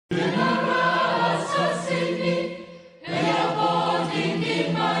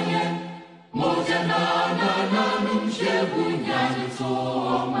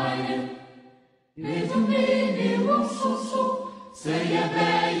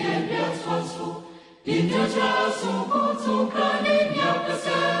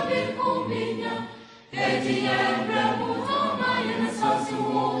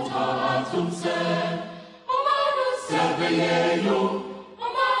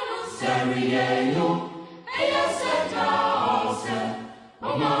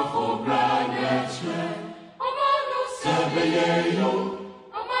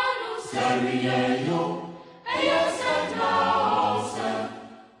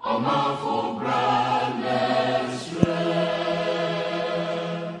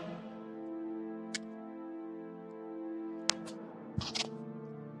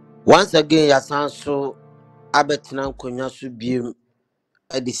Once again, Yasanso Abetina Konyasu Bim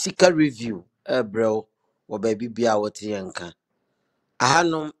at the Sika review, bro, or baby Bia Watianka.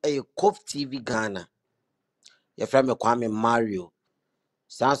 Ahanum a Kof TV Ghana. Your friend Kwame Mario.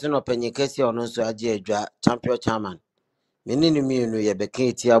 Sanson of Penyakesi on also Ajay champion chairman. Menini no ye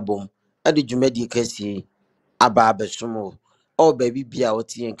became Tiabum, at the Jumedi Kessi, Abba Besumo, or baby Bia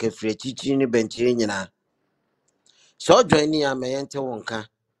Watianka free chichini benchina. So joining a may enter wonka,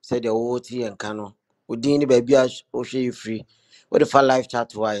 said the OT and Cano. Udini baby ash Osei free. What the far life chat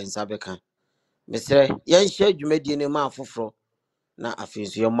to in Sabeka. Mr. Yan shed you made any man for fro. Na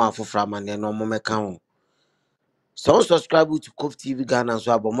afis your mouth for from and no more account. So subscribe to Kof TV Ghana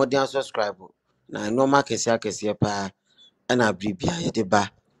so about more than subscribe. Na no market circus here pa and I be behind the bar.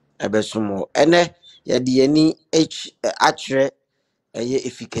 A besumo. Ene ya di H atre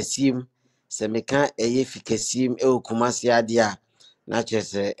efficacy. Se meka efficacy Kumasi adia na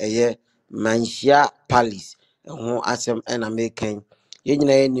chese manshia palace ho asem na mekan ye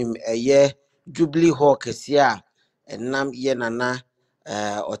nyina enim Jubilee hall kese a enam ye nana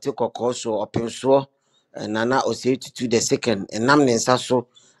otekoko so openso nana Osei Tutu II enam ne nsa so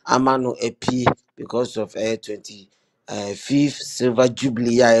amano epi because of 25th silver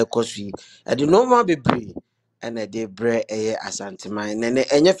jubilee ya ekosu e de normal bebre ene de bre Asante man nene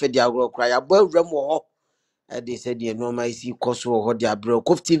enye fedi agro kra ya bo awram wo ho e de said the normal isi koso wo ho de abre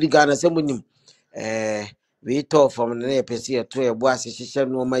Kof TV Ghana semunim we talk from the pese to e bo asehye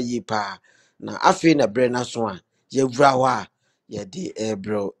normal yi pa na afi na bre na so a ye wura ho a ye de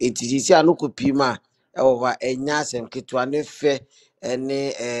bro etisi anokopi ma e wo wa enya asem ketwa ne fe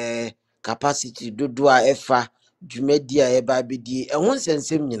ene capacity dodo a efa dwumadi a e ba bedi e ho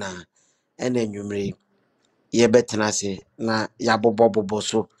nsensem nyina ene nwumre ye betena se na ya bobo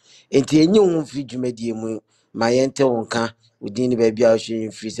so enti enyi ho fi dwumadi mu ma yente wonka udini ba bia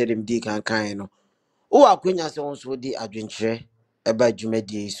hwe fi se dem di kan no o akonya se won so di adwenkyere e ba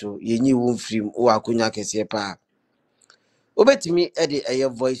dwumadi so yenyi wo mfrim o akonya kese pa obetimi e de eye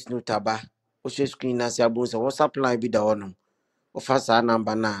voice note aba o hwe screen na se abun se WhatsApp line bi da honom o fa sa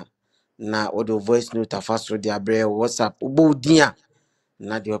number na o do voice note afa so di abre WhatsApp ubo dia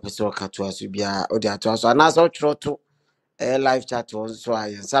na de opese o ka to aso bia o de ato aso na so chroto live chat on so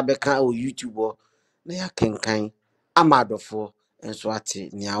ayen sabeka o YouTube o na ya kenkan amadofo enso ate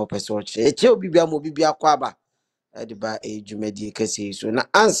ni a opese o che eche obibia mo bibia kwa ba de ba ejumadi kase so na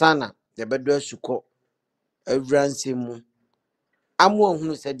ansa na de bedo asuko awuranse mu amo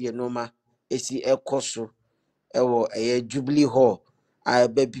ohunu se de noma esi ekoso ewo Jubilee hall a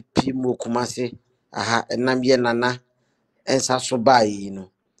ba bipi mu Kumasi aha enam ye nana ensa so ba yi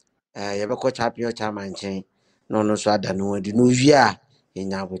no ye be ko champion chairman chen no so ada no wadi no wi a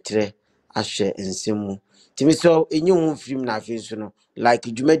enya abotre ahwe nsemu timi so enyi hu film na afi so no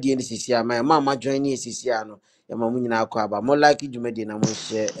like dwumadi ni sisi a ma join ni sisi a no ye ma munyina akwa aba mo like dwumadi na mo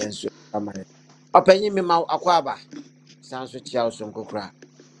share enso ama opanyi me ma akwa aba sanso chia so nkokra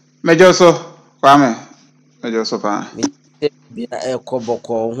Mejoso, Kwame. Mejoso pa. me bia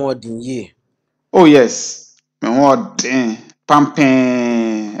ekoboko ho odin yi. Oh yes. Me what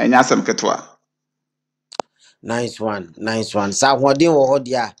pumping enyasem ketwa. Nice one sa hodin wo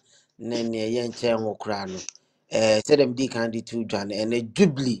hodia na ne ye nche ho kra no say them di kan di two dwan and a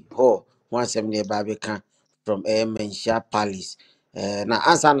Jubilee ho one sem ne ba be kan from Menshia Palace na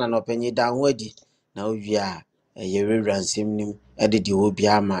ansa na no panyi da ho adi na owi a ye rewransem nim e de di obi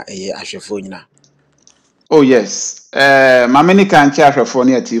ama ahwefo nyina. Oh yes. Mameni kan chi ahwefo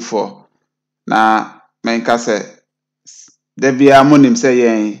na atifo. Na menka se de bia monim se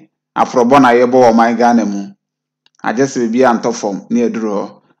yen afrobo na yebo o man Ghana mu. Ajese bia antofom na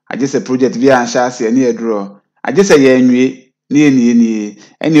eduro. Ajese project bia anhyase na eduro. Ajese ye nwie na eni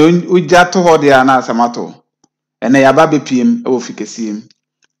eni uja to ho de na asamato. Ene yaba bepiem e wo fikesim.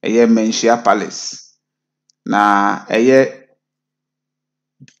 Eye Menshia Palace. Na eye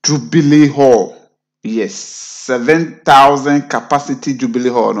Jubilee Hall. Yes, 7,000 capacity Jubilee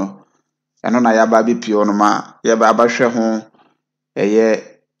Hall no. eno na yaba bi pio no ma yaba abahwe ho eye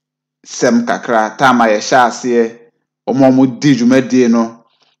sem kakra tama ye hya ase omo di dwumadie no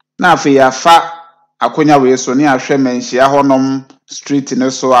na afi ya fa akonya we so ne ahwe manhia honom street ne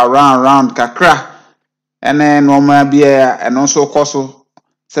so around kakra ene no ma bia eno so koso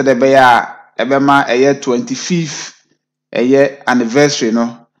se de be ya ebema eye 25th eye anniversary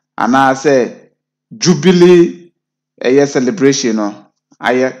no ana se Jubilee eye celebration no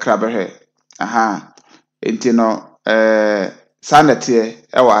aye krabehe aha enti no sanete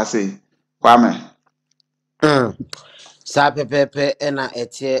e wa ase kwame. Sa pepepe ena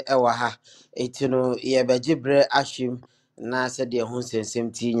etie ewa ha eti no ye begibre ahwem na se de ho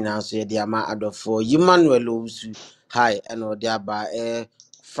nsensem ti nyina so ye de ama adofo Emmanuel Owusu hi eno de aba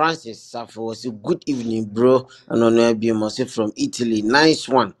Francis Safo say good evening bro and on be mo say from Italy nice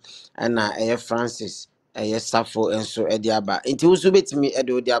one ena Francis Safo enso e de aba enti wo so betimi e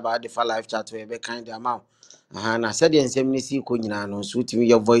de aba de fa live chat we be kind amount aha na se de nsem ni si ko nyina no so timi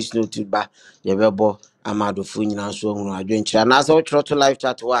your voice note ba ye bebo ama adofo nyina so hunu adwenkyira na so tro to live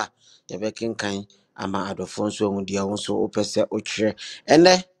chat wa ye be kenkan ama adofo so hu de ho so opese otwere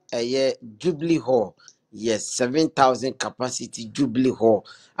ene Jubilee Hall. Yes, 7,000 capacity Jubilee Hall.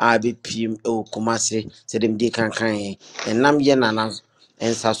 I be PM o Kumasi. Say them they can and nam ye nana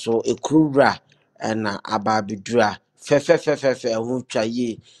and so a krura and ababidra. Fe who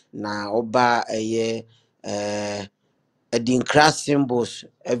try na oba Adinkra symbols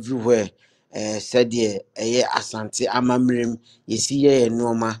everywhere. Said ye Asante amamrim. You see ye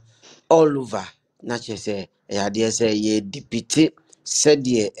norma all over. Not just say ye depict said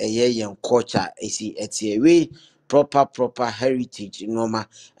ye culture esi eti proper heritage norma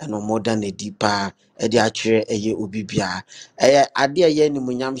and no modern deeper e de atwere obi bia ade ye ni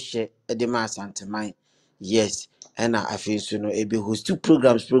munyam hye de ma Asante man. Yes, and I feel so no e be host two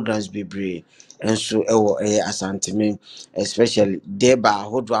programs bebre and so Asante men especially deba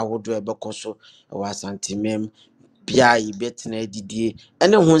hodo e be koso Asante men bia yi betena didie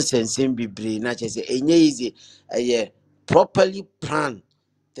ene ho nsensem bebre na che enye easy properly planned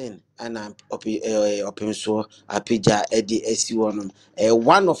thing and open so apija edi esi wonum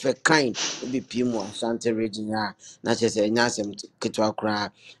one of a kind be pimu Ashanti region ya na che enya asem ketwa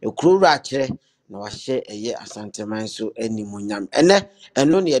kra ekrura kire na wahye Asante man so animunyam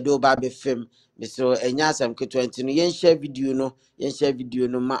eno ne edo ba be fem so enya asem ketwa ntino yen share video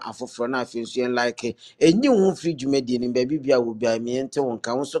no ma afoforo na afi so yen like enyi hu free dwumadi ni ba bibia wo bia me ente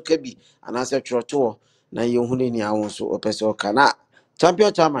wonka wo so ka bi anase tworoto na yen ni awon so opese oka na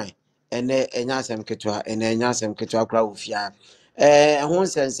champion chamai ene enya asem ketwa kra ofia ho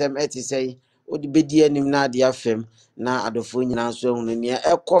sensem eti sei odi bedi anim na ade afem na adofo nyina so ehunu ne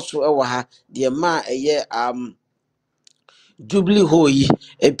ekoso ewo ha de ma Jubilee Hall yi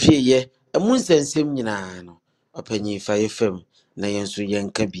epieye emu nsensem nyina no opanyi fa yefem na yenso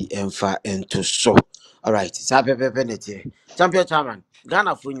yenka bi emfa ento so. All right, sa pepepe nete champion chairman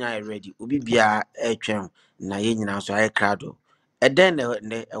Ghana fo nya ready obi bia etwen na ye nyina so ay crowd eden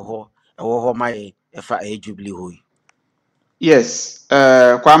ne eho mai efa Jubilee Hall. Yes,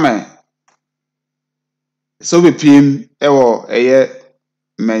 kwame so be pim ewo eye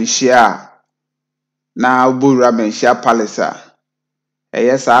menhia na obura menhia palace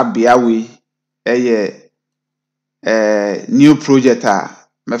eye sa bia we eye new project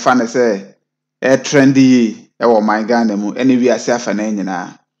mefa ne say trendy ewo my Ghana mu ene wi ase afa na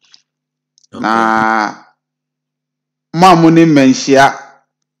nyina Okay. na mamuni menhia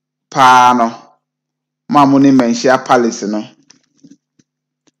pa no mamuni menhia palace no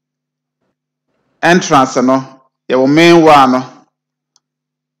entrance no ye main one no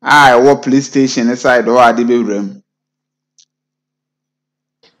ewo police station inside o ade bewuram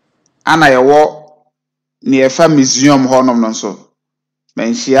ana yewo ne efa museum honom no so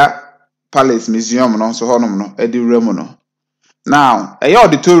menhia palace museum no so honom no ade wuram no now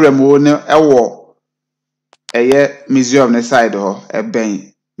auditorium wo ne ewo museum ne side ho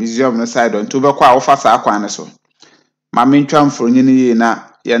ben museum ne side on to be kwa wo fa sa akwan ne so ma mentwa mforonyi ne yi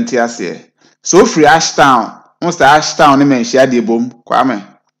na yente ase so free Ashtown once Ashtown ne menhia de bom kwame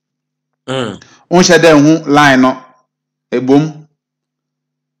onhye da hu line no ebom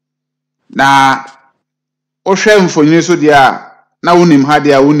na ohwɛ mfonyin so dia na wonim ha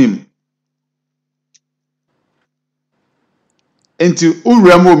dia wonim enti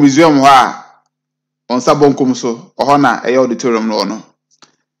uwura mu museum hɔ a onsa bonkom so ɔhɔ na auditorium no no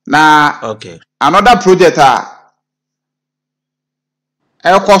na Okay. another project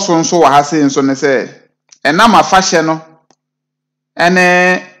ɛkɔ so nso wɔ ha sei nso ne sɛ ɛnam afahyɛ no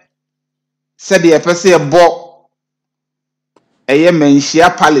ɛne sɛdeɛ ɛpɛ sɛ ɛbɔ menhia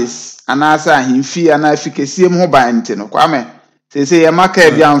palace anasa ahimfi ana efikesie mu ho ban nti no kwame sese ye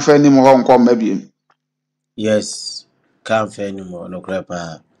maka bia amfa ni mu ho nkomma biem. Yes, can't find anymore. No crap.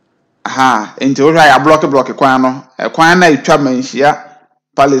 Aha, nti wo hwa ya block kwan no, kwan na etwa manhia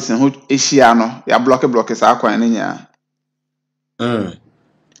palace ho ehia no, ya block sa kwan no nya.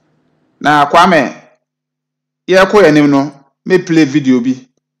 Na kwame ye ko yanim no, me play video bi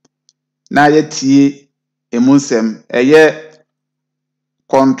na ye tie emunsem eye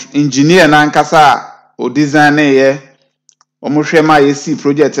engineer na nkasa o design ye omuhwe ma ye see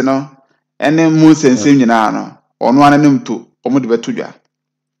project no ene mu sensem nyina no ono ananim to omu de beto dwa.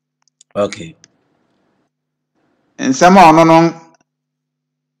 Okay. Nsema ono no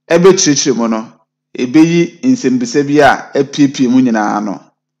ebe chirichiri mu no ebeyi nsembise bi a epiepie mu nyina no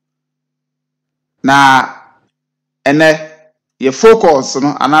na ene ye focus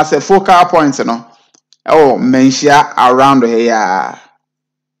no anase focal point no oh menhia around here.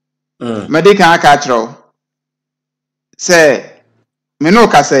 Medical aka chiro say me no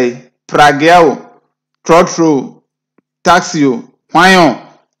ka say prageo trotro taxi hwan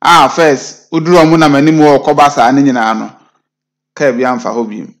first uduru mu na manimu okoba sa ne nyina no ka bia mfa ho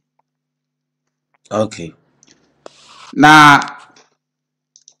bi. Okay. Na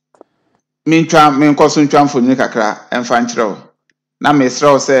minkoso ntwa mfoni kakra emfa nkyerɛw na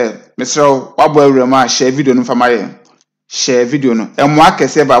mesrɛw sɛ mesrɛw wabɔ awuram a share video no fama yɛ share video no emo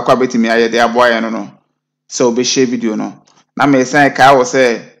akɛse ba kwa betimi ayɛ de aboa yɛ no no sɛ obe share video no na mesan kai wo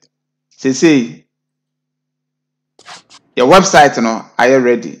sɛ sesei your website no ayɛ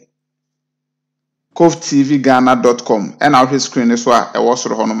ready coftvghana.com and our screen so a ɛwɔ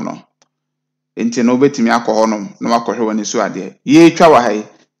soro honom no enti no betimi akɔ honom no makɔhwɛ wani so ade ye twa wa hai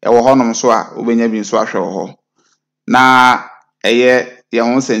ɛwɔ honom so a obenya bi so ahwɛ wɔ hɔ na ɛyɛ ye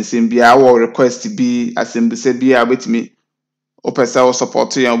ho sensem bia wɔ request bi asembise bia betimi opesa wo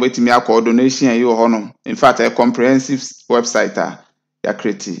support ya betimi akɔ donation ayi wɔ honom. In fact a comprehensive website a ya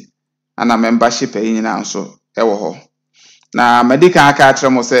create ana membership ayi nyina nso ɛwɔ hɔ. Na medical aka atra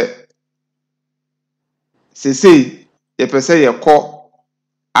mo sɛ sesei ye pese ye kɔ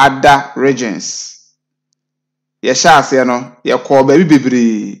other regions ye ase no ye kɔ ba bi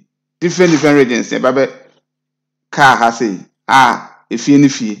bebre different regions ye ba be ka ha sei efie ni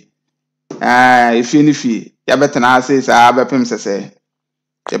fie efie ni fie ya betena ase sa bepem sese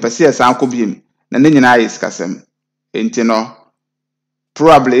ye pese ye san kɔ biem na ne nyina ayɛ sikasɛm enti no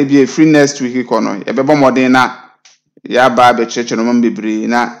probably e be free next week kɔ no ye bɛbɔ modern na ya ba be church no mam bebre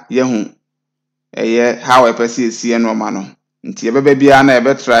na ye hu how a person is seeing no man. Nti ye bebe bia na ye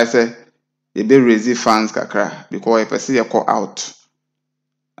be try say ye be raise funds kakra because a person ye call out.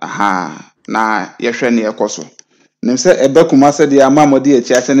 Aha na ye hwe ne ye koso. Nim say ebe Kumasi de amamode e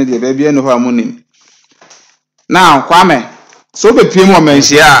chia se ne de be bia no ho amunim. Now kwame so be pie mu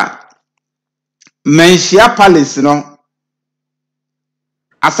menhia palace no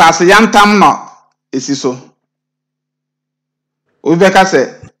asase yantam no esi so. Obi ka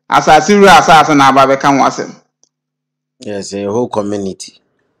say asase ru asase na aba be ka ho asem. Yes, a whole community.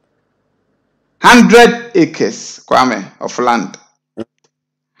 100 acres, Kwame, of land.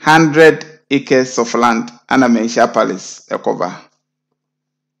 100 acres of land. And a menhia palace, a cover.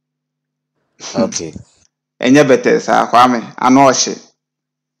 Okay. Enye better, sir, Kwame, anoche.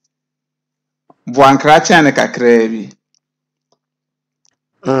 Buankracha and a kakrebi.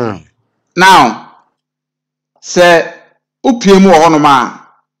 Now, say, upiemu honoma.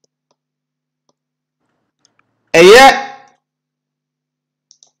 Eye.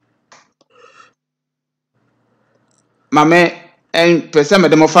 Mame, en pese me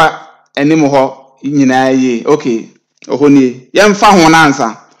demofa enimu ho nyina ye. Okay. Ohoni. Yemfa ho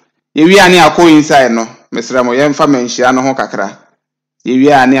nansa. Yewi ani akọ inside no. Mesra mo yemfa menhia no ho kakra.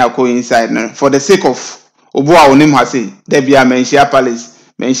 Yewi ani akọ inside no. For the sake of obo a onim ha sei. Da bia menhia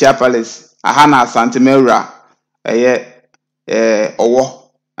palace. Aha na Asante mewura.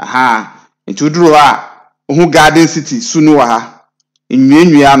 Owo. Aha. Nti uduru ha ohu garden city sunu wa ha.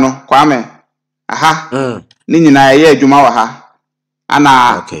 Nwienwia no kwame. Aha. Ni nyina adwuma wa ha.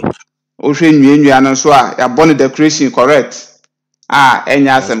 Ana Okay. ohwe nwienwia no so a ya bone decoration correct.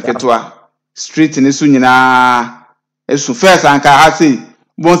 Enya asem ketwa street ni so nyina esu first anka ha sei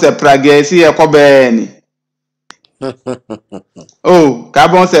bon se prage si ye kobeni ka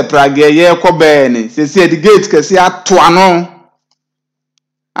bon se prage ye kobeni se the gate kesi ato ano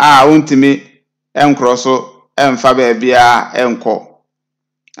untimi enkroso emfa ba bia enko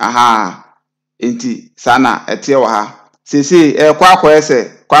enti sana etie wa ha se kwa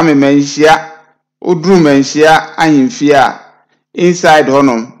ese kwa me menhia oduru menhia ahimfie inside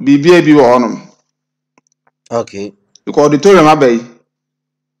honum bibia bi wo honum. Okay. Because auditorium abey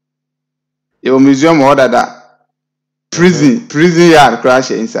Your museum order that prison yard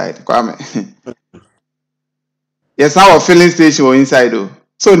crash inside. Kwame. Yes, our filling station or inside though.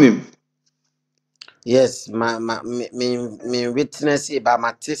 So nim. Yes, me witness it by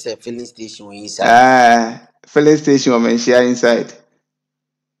my taste a filling station inside. Filling station or share inside.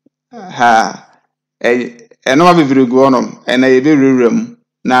 Ha. Eno ma bibiri gu onom ena ye be rewrem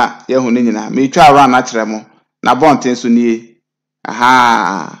na ye hu ne nyina me twa around na kire mo na bonten so nie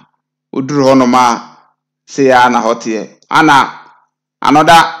aha uduru honom a se ya na hote ana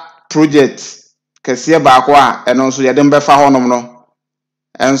another project kese ba ko a eno so ye dem be fa honom no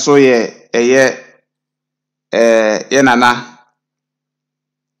enso ye eye ye nana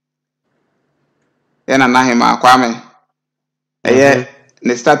hima Kwame eye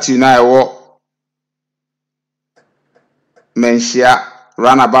ne statue na ewo menhia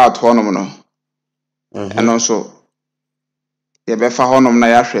runabout honom no eno so ye be fa honom na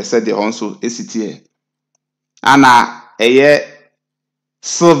ya hwe se de honso esitie ana eye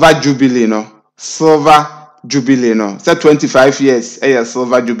silver jubilee no say 25 years eye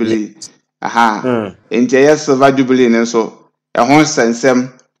silver jubilee aha enti eye silver jubilee ne so ehon sensem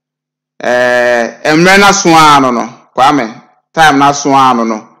emre na so ano no Kwame time na so ano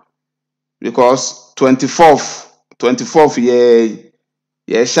no because 24th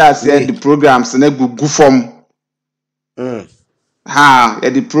ye sha say the programs na gugu form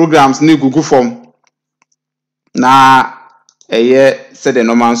the programs na gugu form na eye said the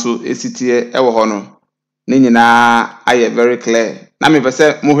normal so esitie ewo ho no ne nyina aye very clear na me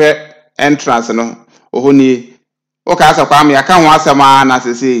pese mohwe entrance no ohoni o ka asa Kwame ya ka ho asema na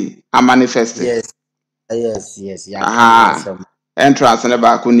sese a manifest yes ya ka ho asema entrance ne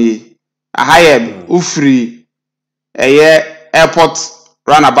ba ko ni ahaye ufri eye airport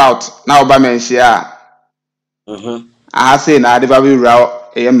runabout na oba menhia aha say na ade ba be wura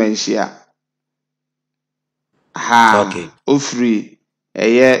eye menhia okay ufri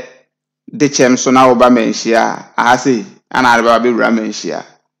eye de chem so na oba menhia aha say ana ade ba be wura menhia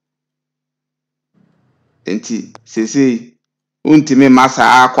enti sese untimi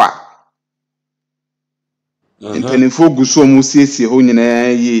masa akwa mpanimfo guso omu siesie ho nyina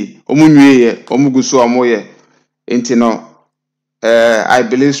yi omu nwie omu guso omu ye enti no I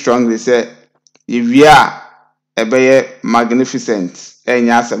believe strongly say if we are ebeye magnificent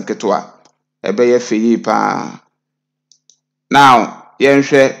enya asem ketwa ebeye feyi pa now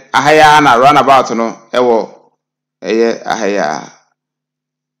yenhwe ahaya na runabout no ewo eye ahaya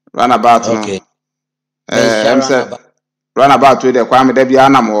runabout no okay runabout we de Kwame da bia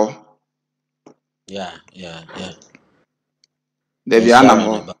nam ho yeah da bia nam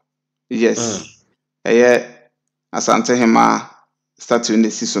ho yes eye Asantehene statue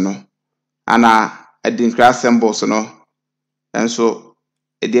ne si so no ana Adinkra symbols no enso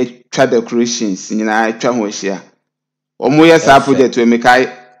e dey twa decorations nyina twa ho ahia omo yes project we mekai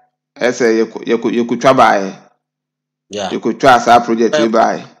ese yekutwa bae yekutwa sa project we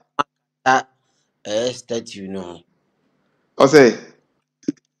bae statue no o say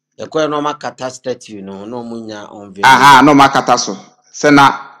ekwe no makata statue no munya unveil no makata so se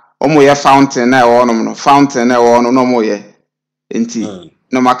na omo ye fountain na e wonom no fountain na e wono no mo ye enti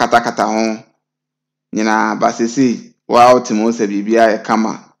no makata kata ho nyina basisi wa ultimo se bibia e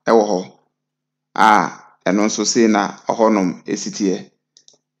kama e wo ho eno nso sei na ohonom esitie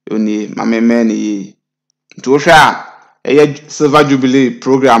oni mameme ni yi nto hwa eye silver jubilee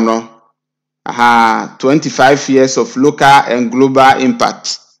program no 25 years of local and global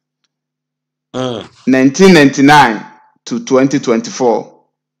impact 1999 to 2024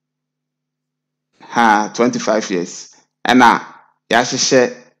 25 years ena ya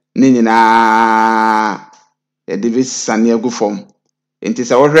hyehyɛ ni nyina ya device sane agu form enti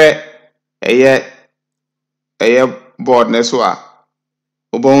sɛ wohwɛ eye board ne so a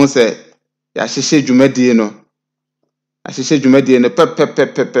obon sɛ ya hyehyɛ dwumadie no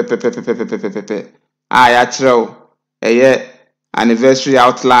pepepepepepepepepepepepepepepepe ya kyerɛw eye anniversary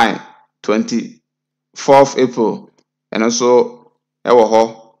outline 24th April eno so ewo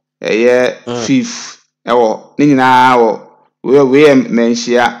ho eye 5th ewo ni nyina wo we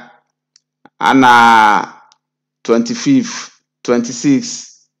menhia ana 25th 26th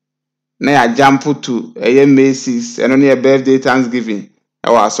na ya jump to eye May 6th eno ne birthday Thanksgiving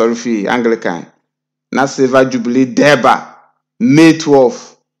ewo asori fi Anglican na silver jubilee deba May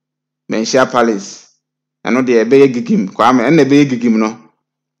 12th menhia palace eno de ebe gigim Kwame ene ebe gigim no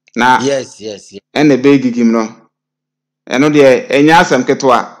na yes ene ebe gigim no eno de enya asem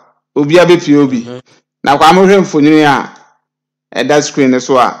ketwa obi abepie obi na Kwame hwe mfonyini a that screen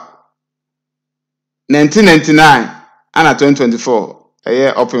so a 1999 ana 2024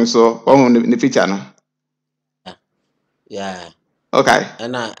 open so on the picture no. Yeah. Okay.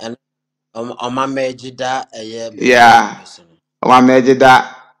 And my major that Yeah. One major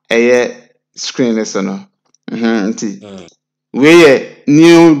that screen is no. Nti. We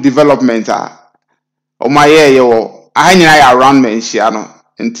new development my yo I nyina around menhia no.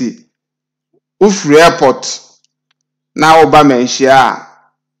 Nti. Ufri airport na oba menhia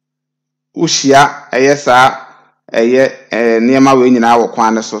uhyia saa niema we nyina wo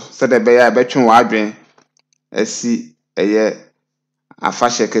kwan ne so se de be ya betwe wo adwen asi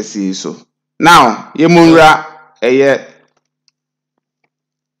afahye kesi so now yemunra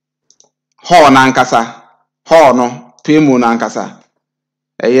hall na nkasa hall no pemu na nkasa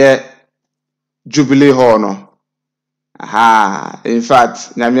Jubilee hall no aha in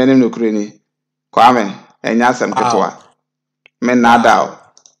fact nyame anim no kure ni kwame enya asem ketwa me nadal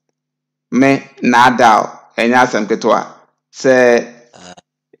enya asem ketwa se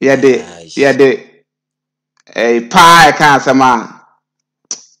yede pa ka asema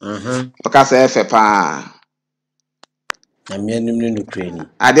okasa efe pa nyame anim no kure ni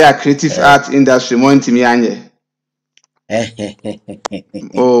ade a creative art industry mo ntimi anye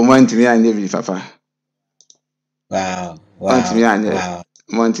oh mo ntimi anye bi papa wow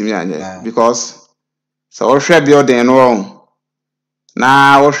mo ntimi anye because so wo hwe building no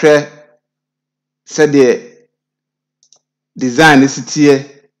na wo hwe se de design sitie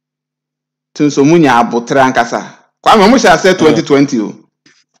tunso munya abotra nkasa kwa me mo sha say 2020 o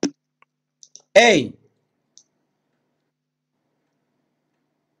hey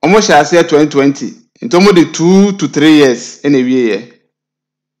almost sha say 2020 ntomo de 2 to 3 years in a year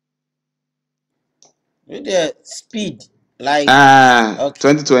with the speed like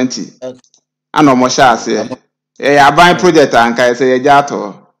 2020 ana mo sha say aban project anka say ye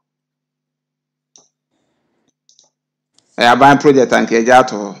jato aban project anka ye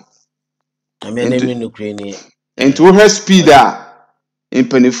jato into her speed in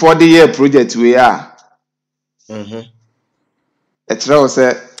penny 40 year project we are etra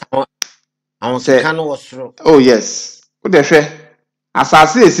say oh yes wo de hwe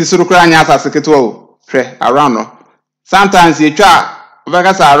asase esi suru kra anya asase keto o hwe around no sometimes you twa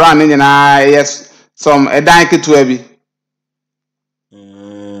obeka sa around nyina yes some edan keto abi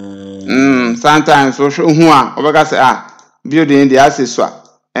sometimes so hu a obeka sa building dey aseso a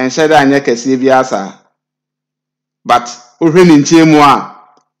enhye da anya kase bi asa but ohwe ni ntie mu a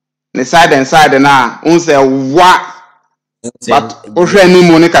ne side and side na unse wa but ohwe ni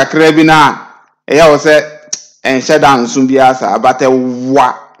mu ne kakra bi na eya wo se enhye da nso bi asa but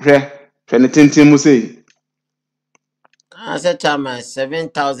wa hwe ne tintin mu sei as a chama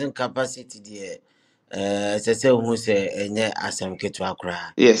 7,000 capacity there say who say enye asem ketu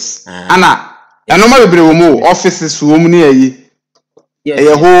akra yes ana enoma bebre wo mu offices wo mu ne ayi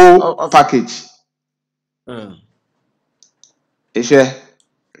yes whole package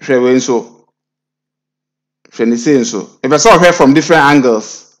hwe we nso hwe ne sei nso e be so hwe from different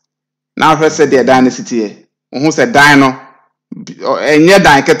angles now hwe say the dan city here who say dan no enye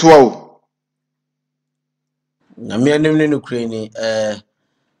dan keto o na me anim no kure ni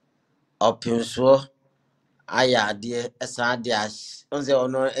opinso aya de esa de onse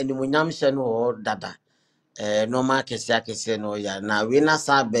ono animunyam hye no ho dada normal kese no ya na we na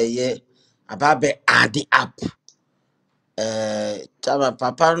sa beye ababe ade up chama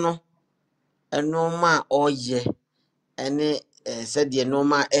papa no enoma oye ene said the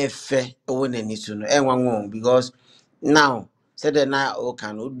normal efe won ani so no enwanwo because now said na o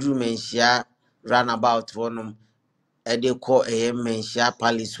can do menhia runabout wonum de ko menhia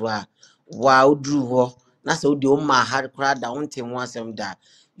palace wa odru ho na so de o ma hard crowd da wonte ho asem da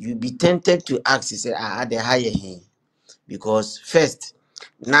you be tempted to ask say the higher he because first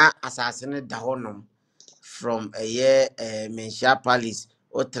na assassin da honum from a year menhia palace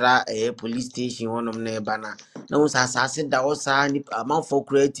otra police station honum na bana na wo assassin da wo sa ni amanfo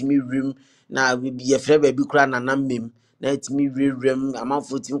create me room na ye frɛ ba bi kura na namem na etimi rem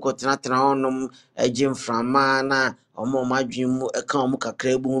amanfo tim ko tena honum agye mframa na omo madwen mu eka omo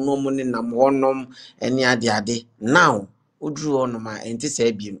kakra bu no mo ne nam honum ene ade now oduru honum a enti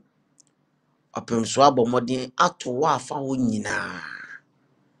sa biem opemso abomodin ato wa afa ho nyina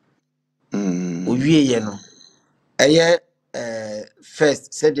owie ye no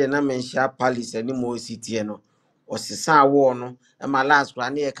first said the na menhia palace ani mo city no osisa wo no e ma last kwa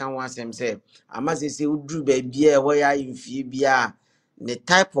na ye kan wasem say amasese uduru ba bia e ho ya mfie bia the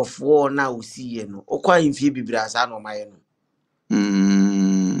type of war na osi no okwa mfie bibira asa no maye no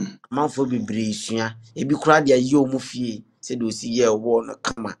manfo bibire sua ebi kura de ayi omu fie se de osi ye wo no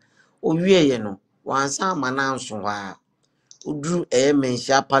kama owie ye no wansa ma na nso ha udru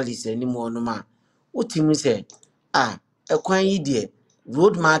menhia palace animo no ma utimi say ekwan yi de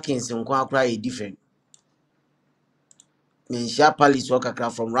road markings nko akra e different. Menhia palace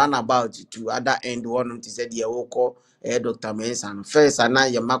wakakra from roundabout to other end one to say the woko Dr. Mensan first ana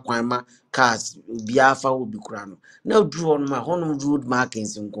ye makwan ma cars biafa obi kura no na udru on ma honum road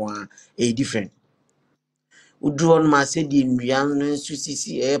markings nko e different. Udru on ma say the nnuan no nso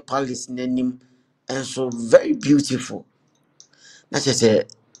sisi palace nanim and so very beautiful. Na say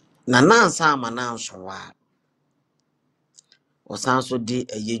na nansa ama nanso wa osanso de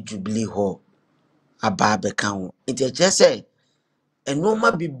Jubilee hall aba beka ho nti che say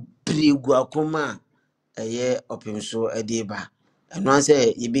enoma bibre gu akoma opemso edeba eno an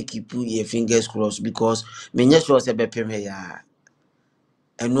say ye be keep your fingers crossed because me sure say bepem ya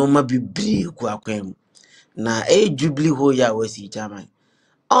enoma bibre gu akwam na Jubilee hall ya wasi chairman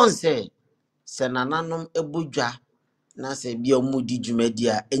on say senananom ebodwa na say bia omudi dwumadi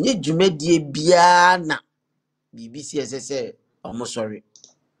a enye dwumadi bia na BBC say omo sorry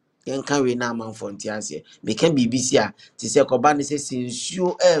yen kan we na amanfo ntiase me kan BBC a ti se koba ne se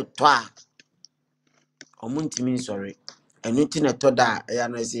sensuo to a omo ntimi sorry enu ti na to da ya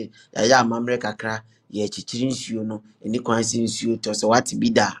no se ya amamre kakra ye chichiri nsuo no eni kwan sensuo to se what be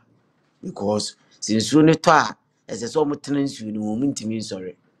da because sensuo ne to a ese so omo tena nsuo no omo ntimi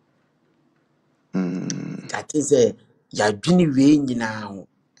sorry that is ya dwini we nyina ho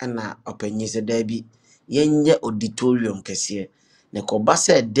na opanyi se da bi yenye auditorium kese ne koba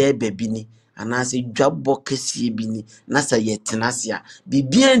se da baby ni anase dwabbo kese bi ni na sa yetenase a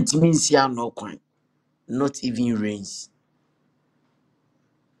bibia ntimi nsia no kwan not even rains.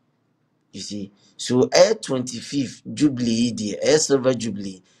 You see, so 25th Jubilee the silver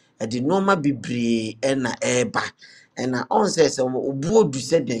Jubilee the normal bibre na eba na on says obuo du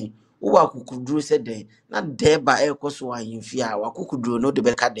said den wo akukuduro said den na deba ekoso ahimfi a wakukuduro no de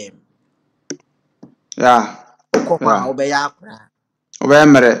beka dem Yeah. ukokwa Yeah. obeya akra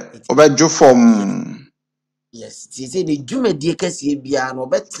Obemere, obeju yes form. yes say the dwumadie kase bia no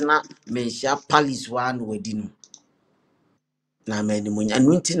betena menhia palace wa no wadi no na mani munya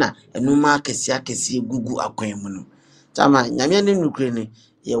nunti na enuma akese gugu akwan mu no tama nyame ne nukre ne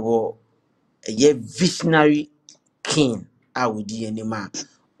ye visionary king a wodi anima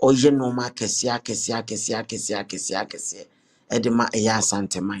oye no ma akese edema eya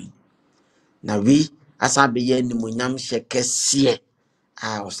Asante man na we asa be ye nimunyam hye kese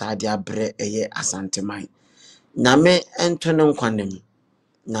a osade abre eye Asante man nyame ento ne nkwanem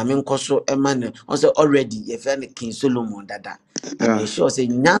nyame nkoso emane on say already ye fe King Solomon dada and Yeah. we sure say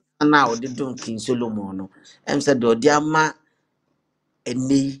nya na odedon King Solomon no say do odi ama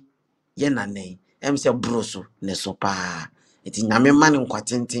eni ye nane say broso ne so pa eti nyame man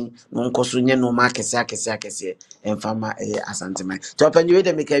nkwatenten no nkoso nye no ma akese emfama Asante man to panyi we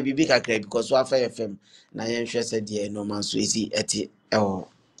de make bibi kakra because so afa FM na ye nhwe se de no man so esi eti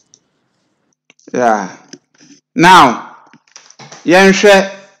Yeah. Now,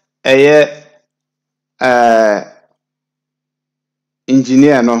 yenhwe eye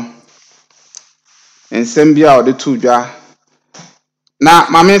engineer no ensem bia ode to dwa na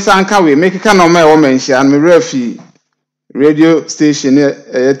mame sanka we mekeka no ma e wo menhia no me refi radio station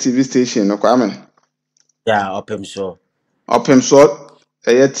TV station no kwame yeah opem so opem so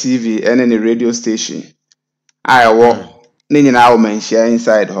TV ene ne radio station a e wo ne nyina wo menhia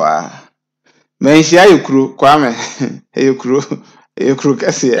inside ho a menhia yekuru kwame yekuru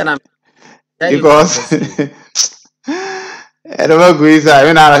kase tena you kuro because kese I don't go inside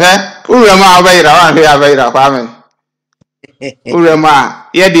when I heard Urema Abayra one here Abayra Kwame Urema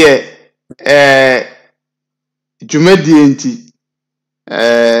ye de dwumadi enti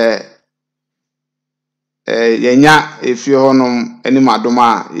yenya efie honom anim adom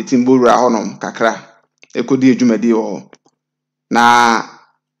a yetimbowura honom kakra ekodi dwumadi ho na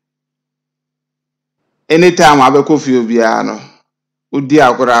anytime abeko fie obia no odi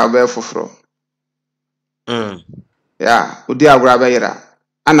agora abe foforo ya odi agora abayira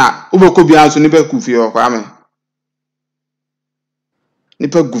ana ubeko bia nso ni be kufie ho Kwame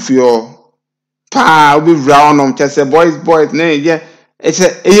nipa gufio pa obi wura onom chese boys na ye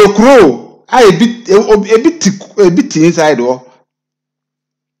ese eyekuro a ebiti inside ho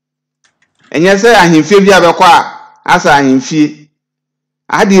enye se ahimfie bi abekọ a asa ahimfie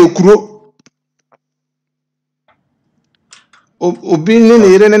ade ekuro obi ne ne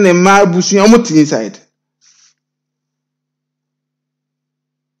yere ne ne ma busu omuti inside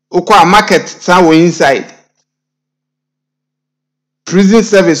okwa market san wo inside prison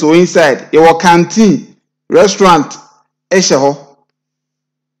service wo inside your canteen restaurant ehye ho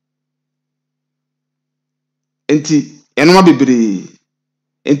enti enoma bibiri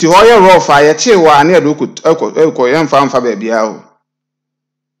enti hoye rough aye chewa na edo ko yemfa baabia o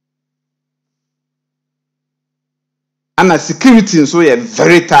ana security so ye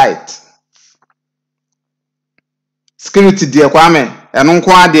very tight security de kwame eno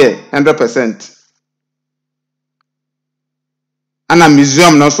nko ade 100% ana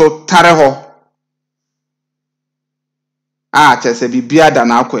museum no so tare ho chese bibia da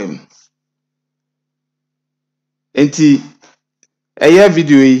na akwam enti eye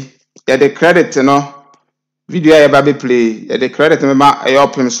video yi ya the credit no video ya ba be play ya the credit me ma eye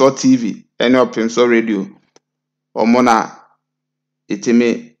opim so TV ene opim so radio omona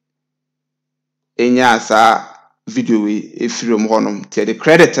itime enya sa video yi efirom honom te the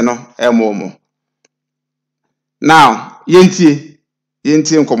credit no emomo now yentie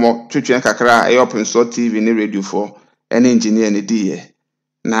nkomo twetwe kakra eye opim so TV ne radio for ene engineer ne die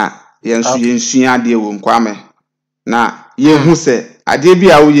na yensua ade wo nkwame na yehu se ade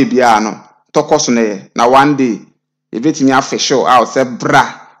bia wo ye bia no tokoso na ye na one day e betimi afisho out se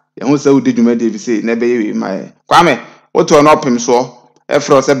bra yehu se wo de dwumade bi se na be ye mai kwame oto no opim so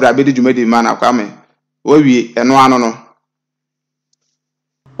efro se bra be de dwumade ma na kwame wo wie eno ano no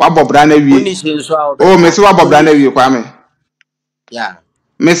wa bobra na wie o me se wa bobra na wie kwame yeah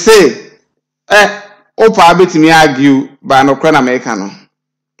me se opa betimi argue ba no kra na me ka no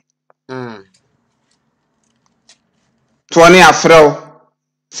Tony afrel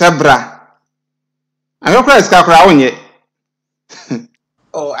sebra ayokra iska kra wonye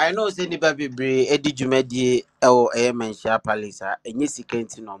oh I know say nipa bebre edi dwumadi e mentia palace enye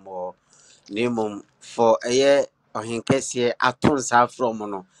sikenti no mo nemum for ohenkese atonsa from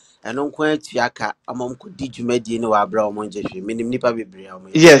no eno nko atuaka amom ko di dwumadi ni wa bra omo njehwe minim nipa bebre omo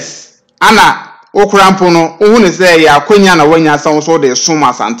yes ana okra mpo no ohu ne say ya akonya na wanya san so de sum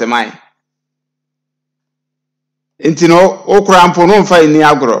asantemai enti no okra mpo no mfa ni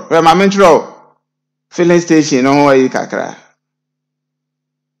agro re ma mentro filling station no ho yi kakra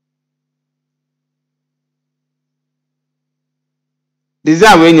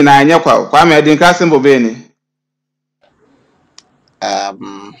design we nyina anya kwa ma Adinkra symbol be ni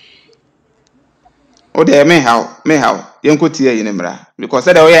o de me how yenkoti yi ni mra because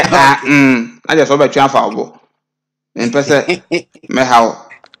say de we na just obetwa fa obo empese me how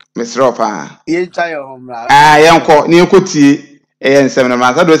Mr. Pa ye try homra yenko ni yenkoti ensem na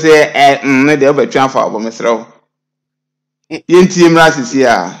ma do say ne de obetwa fa obo Mr. Yenti mra sisi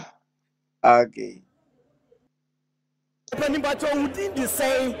a okay Penimbacho within the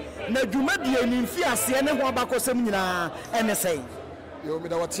say na dwumadie ni mfi ase ne ho abakosem nyina ene say yo me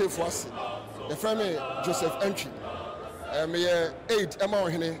da watie fo ase the friend me Joseph Entry me aid ema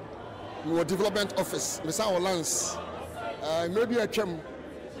ohene me development office me san lands maybe atwam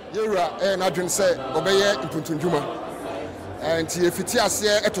yewura na adwen say obeye impuntundwuma anti efiti ase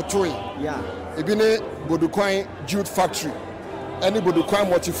etotoi yeah ebi ne bodukwan jute factory any bodukwan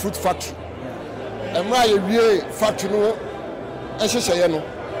multi fruit factory emra ye wie factory no ehyehyeye no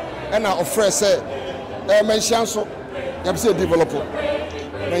na ofre say menhia so ya be say develop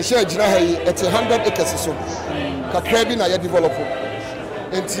menhia gina ha yi at 100 acres so kakra bi na ya develop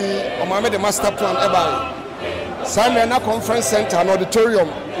enti o ma me the master plan e ba Same na conference center na auditorium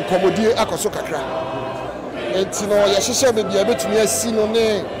nkomodie akoso kakra enti no ya hyehye be bia betumi asi no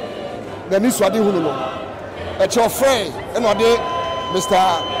ne na nisu ade hunu no e che ofre e no de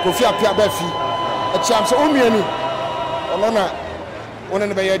Mr. Kofi Apia Bafi cham so omiani ono na wona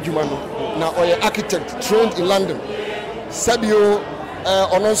ne be ya adwuma no na oye architect trained in London sabio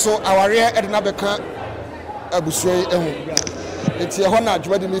ono so aware e de na beka abusue ehu enti e ho na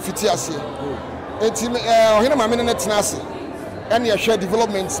adwuma de me fiti ase enti ohene ma me ne tena ase ene ye hwe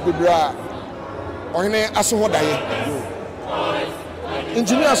developments bebra ohene aso ho daye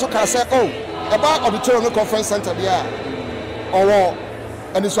engineer so ka say oh about auditorium conference center dia owo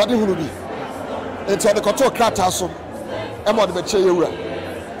eni so ade hunu bi enti de koto krata so e mo de be che yewura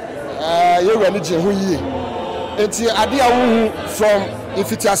yewura ni je ho yie enti ade awu from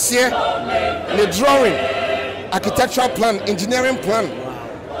ifitiase the drawing architectural plan engineering plan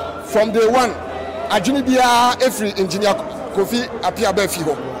from day one ajuni bia every engineer Kofi Apia Bafi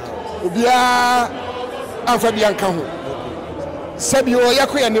ho obia amfa bia nka ho sabio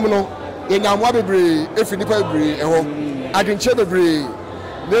yakoya nim no yenyamwa bebre efi nipa bebre eho adwenche bebre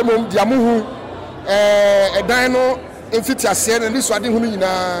nemom diamuhu edan no emfiti ase na niso ade hunu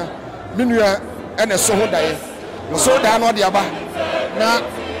nyina menua ene so ho dae so da no de aba na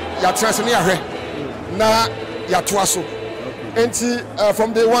ya transe ne ahwe na ya toa so enti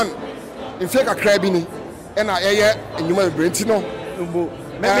from day one ifie kakra bi ni ena eye enyuma bebre enti no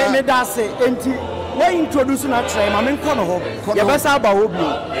me da se enti why introduce na try ma me nko no ho ye besa ba ho bi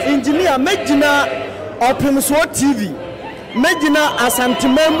engineer megina Otumfuo TV megina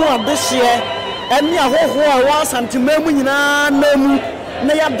Asantehene adehye eni ahoho a wa Asantehene nyina namu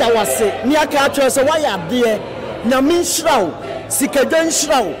na ya dawase ni aka atwe se wa ya de nyame nhyiraw Sika Dwa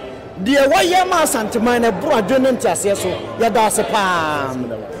nhyiraw de wa ye ma Asantehene bro adwene ntiase so ya dawase pa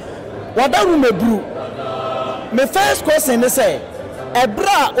wadaru mebru me first question is say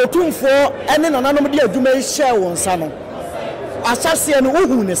ebra Otumfuo ene nananom de adwuma hye won sa no asase no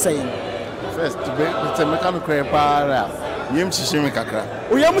uhu ne say first to make a crepara yem chishimi kakra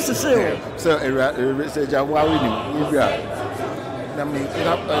o yem chishimi so say jawa we ni bia na me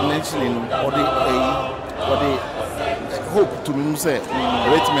mentioning or the hope to me say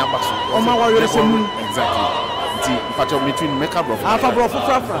rate me abaso o ma wa say exactly nti patch of between make up bro na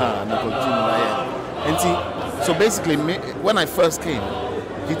continue na here so basically when I first came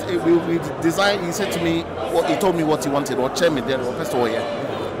we designed. He said to me, he told me what he wanted, or chair me there, or first of all, yeah.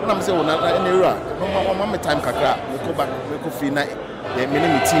 When I'm saying, no, my time kakra, we go back, we go feel na, the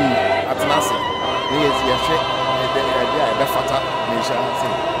mini team at Nasa, yes, the fata,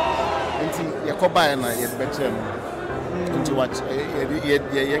 and you go by and I better into what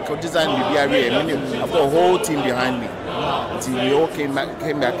you design the BRA. I've got a whole team behind me. Until we all came back,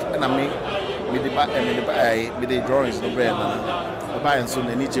 and I made with the drawings no bread and buy and soon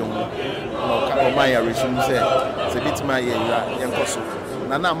the niche on my resume say it's a bit my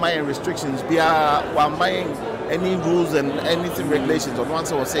now my restrictions be one buying any rules and anything regulations on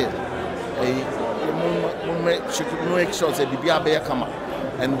once I was said make sure say the come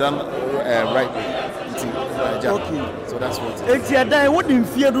and done right okay so that's what it's your day what in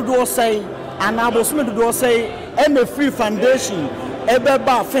fear do say and I was to say and a free foundation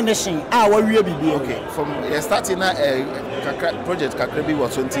Ebeba finishing our bibi. Okay, from starting project Kakrebi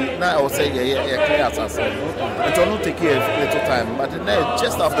was 20. Now I will say clear as it will not take a little time, but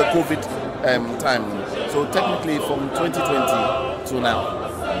just after COVID time. So technically from 2020 to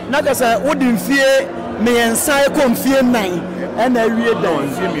now. Now that's a wooden fear me and Psycho fear 9 and I read down.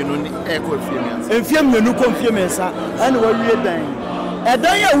 Infirm you no confirmance and we read down. A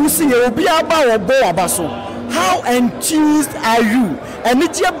day I will see you be about a bow abaso. How enthused are you? And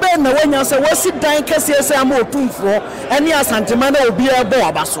it's your band when you say, what's it dying? Because you say, I'm Otumfuo, and you are Santimano will be a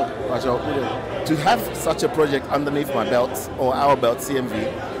boabaso. To have such a project underneath my belt or our belt, CMV,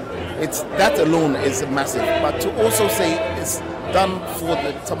 it's that alone is massive. But to also say it's done for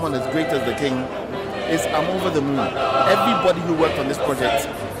someone as great as the king, is I'm over the moon. Everybody who worked on this project,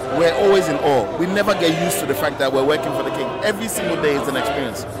 we're always in awe. We never get used to the fact that we're working for the king. Every single day is an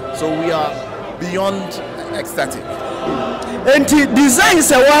experience. So we are beyond ecstatic. And design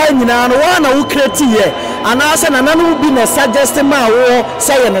say why nyina no one who create here and I say na no be na suggest ma wo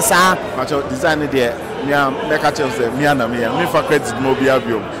say na sa macho design there me make a tell say me for credit no be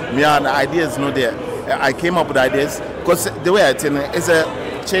abio me ideas no there. I came up with ideas because the way I tell it is a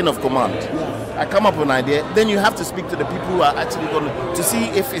chain of command. I come up with an idea, then you have to speak to the people who are actually going to see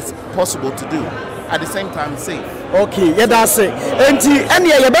if it's possible to do. At the same time, safe. Okay, yeah, that's it. And any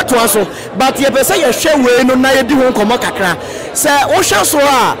you better also, but you better say you share way no na you do won komo kakra. Say o share so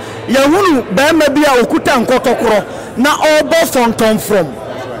a you hunu be ma bia okuta nkotokoro na obo from.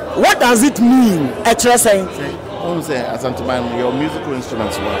 What does it mean? Actually saying. Say Asante, your musical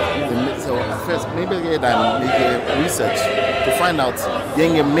instruments were. So at first, maybe make a research to find out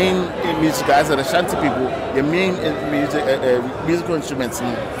your main music as an Ashanti people, your main musical instruments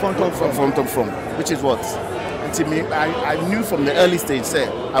from which is what. And to me, I knew from the early stage,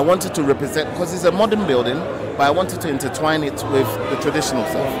 I wanted to represent because it's a modern building, but I wanted to intertwine it with the traditional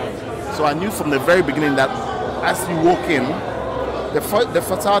stuff. So I knew from the very beginning that as you walk in, the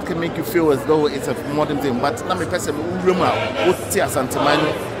facade can make you feel as though it's a modern thing, but now me person rumor what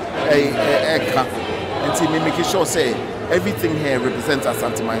Asantehene and making sure say everything here represents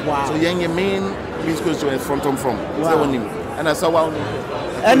Asantehene. Wow. So your main musical instrument from. Wow. And I saw wow.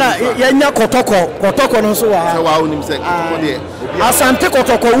 And yenya kotoko no so wa. So wow nim say Asante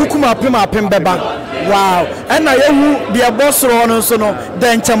kotoko wukuma pem beba. Wow. And na yehu the boss ro no so no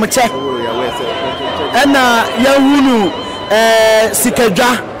den chamche. And na yehu Sika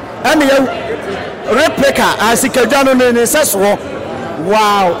Dwa and the replica Sika Dwa no ne says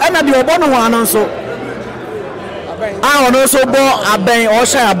wow and the obono one so ono so bo aben o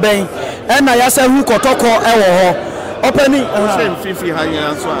sha aben and na yasa hu kotoko e wo ho opening fifi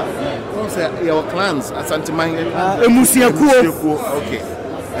hanya so a say your clans Asantehene emusiakuo okay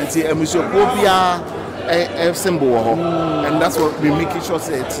and see emusiakuo bia symbol ho and that's what we making sure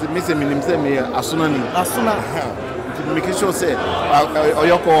say it's me say asuna asuna making sure say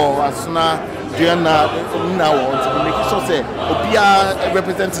oyoko asuna during now to make sure say be a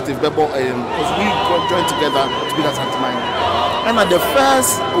representative because we join together to be Asante. And the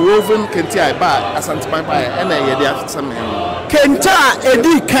first woven kente I buy Asante and I some kenta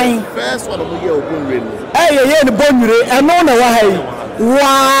edi kan first one we get open rain. The bonure and no na wahai.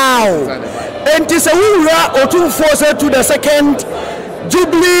 Wow. And this Otumfuo Osei to the second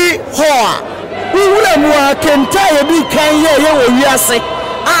Jubilee Hall. We will more kenta edi kan ye we ase.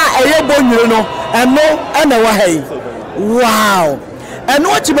 Bonure no and no and wow. And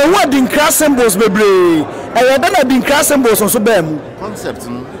what you want Adinkra symbols bebre. Then Adinkra symbols also bem. Concept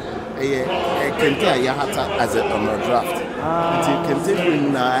kente ayahata as a draft.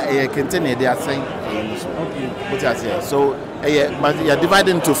 Kente they are saying. Okay. So but you are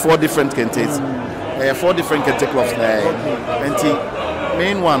divided into 4 different kentes. 4 different kente cloths there. And the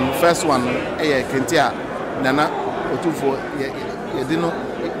main one, first one, kente Nana Otumfuo. You didn't know.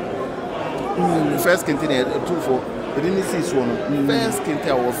 First kente Otumfuo. We didn't see one. First kente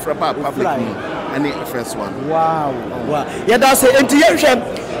or frapa public and the first one. Wow. Yeah, that's it. And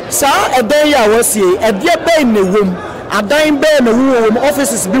sir, a day I was here, a dear bay in the room, a dime bay in the room,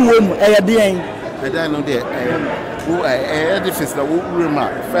 offices be room, a day. I don't know there. Edifice the room.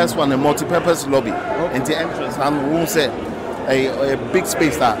 First one, a multipurpose lobby. And the entrance, and who said a big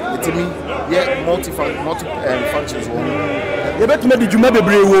space that it's me, yeah, multi functions room. You better make the Jubilee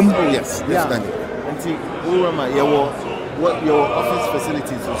room. Oh, yes, definitely. And see, what your office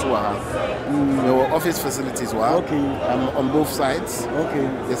facilities also are. Your office facilities were on both sides. Okay.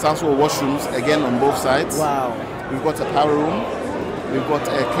 There's also washrooms again on both sides. Wow. We've got a power room. We've got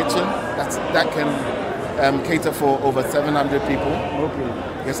a kitchen that can cater for over 700 people. Okay.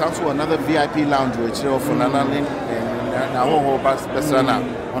 There's also another VIP lounge which for Nanani and on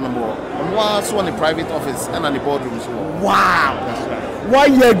the board. And also on the private office and on the boardrooms. Wow. That's right. Why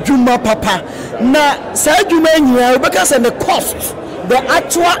you Juma Papa? Na say Juma here because and the cost, the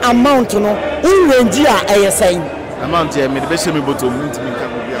actual amount no range saying. Amount here me the best me bottom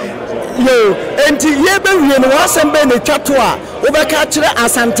yo enti ye be wie no wasembe ne twato a obeka kire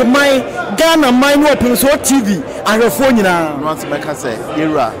Asante man Ghana man no Otumfuo TV ahwefo nyina no want make say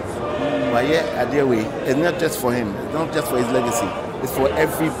era why adie we it's not just for him, it's not just for his legacy, it's for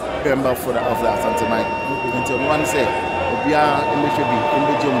every member of the Asante man. Until one say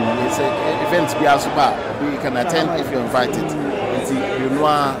events be super you can attend if you're invited.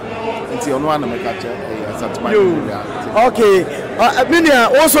 Okay.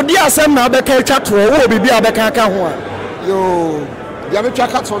 Also dear Sam now be chat to will be abeka ho. Yo, dia be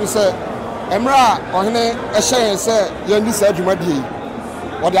twaka to say emra ohene e hye say ye ndi sa adwuma die.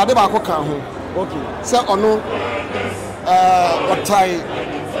 Wo de ade ba ko kan ho. Okay. Say ono otai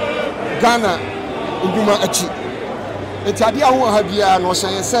Ghana nduma achi. Eti ade aho ha bia no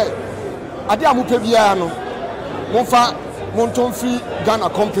hye say ade amupa bia no monfa montomfri Ghana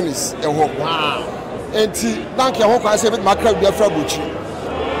companies e ho. Wow. Enti bank ya ho kwa say bit makra bia fra bochi.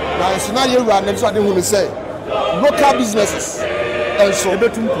 Na sina ye wura na so ade hu no say local businesses and so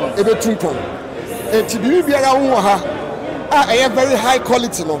ebetumpon. Enti bi bia ra ho ha a very high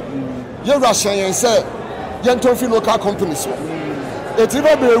quality no. Ye wura hyen say ye ntomfri local companies. Eti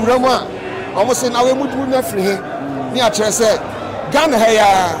ba be wura mu a omo say na we mudu na fri he ni a kire say Ghana ha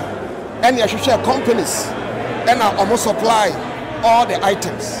ya and ya hwehwe companies and almost supply all the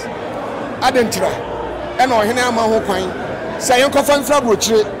items. Adinkra and ohene ama ho kwan say yenkofa mfra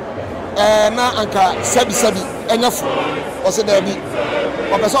brochire na anka sabi enyafo o se da bi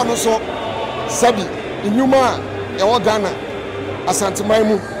o be so no so sabi inyuma e wo Ghana Asante man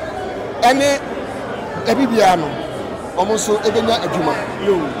mu ene ebibia no omo so ebenya adwuma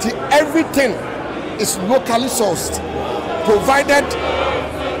everything is locally sourced, provided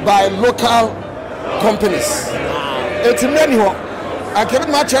by local companies. It's many ho I keep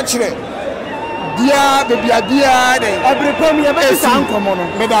my church there. Dia every time you be san komo no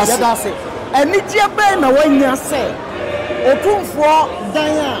me da say eni tie be na wanya say Otumfuo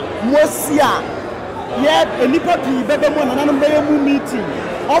dan a mosia ye enipa pi bebe mo na no be mu meeting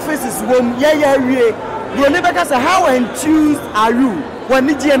offices wom ye wie the only say how enthused are you when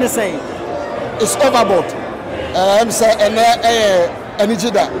ni tie ne say it's overboard. Say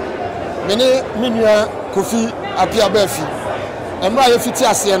energy da mene minua Kofi apia bafi emra ye fiti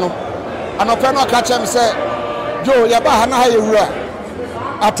ase no anope no ka chem say jo ye ba ha na ha ye wura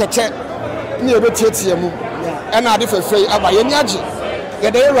ateche ni ebetietie mu e na ade fefei aba ye ni age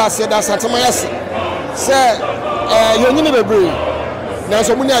ye da ye wura ase da satema yese say ye nyini bebre na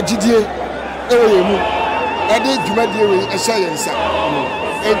so mu ni agidie e wo ye mu e de dwumadie we e hye ye nsa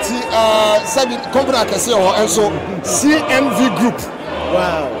enti sabi company akese ho enso CMV group.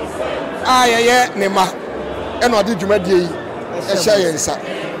 Wow. ye ne ma eno ade dwumadie yi e hye yensa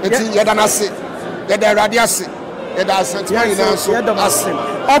eti ye da na se ye da awrade ase ye da asante ma nyina so ase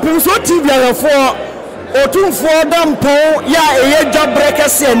Otumfuo TV ayefo Otumfuo dampo ya eye dwabre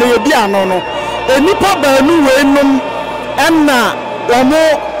kese na ye bi ano no enipa baanu weenum enna omo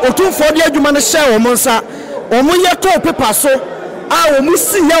Otumfuo de adwuma no hye omo nsa omo ye to paper so a omo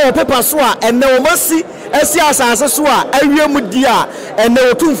si ye o paper so a enne omo si esi asase so a awie mu di a enne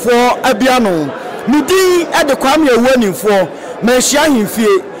Otumfuo abia no midi e de kwam ye wanimfo manhia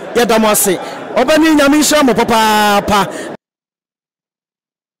himfie ye damase obani nyame nhia mo papa pa.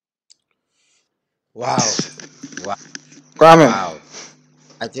 Wow. Kwame. Wow.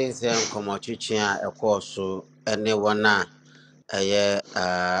 I think some komochichia a course any one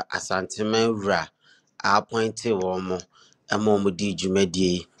Asantehene Ra appointed womo a momo di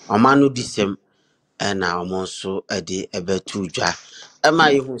jumedi omanu disem and our monso a de ebetuja. Am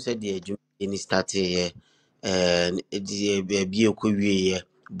I who said the jumini started and the baby okuye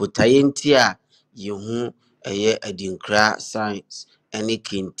but I you a Adinkra science any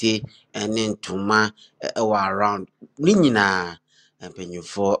kinte and then tuma around Ninina and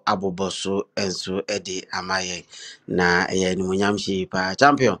penyufo aboboso and so edi amaye na ni munyamshi pa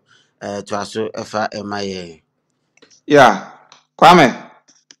champion to aso efa amaye. Yeah. Kwame.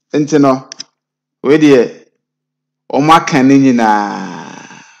 Intino. We die o maka ni nyina.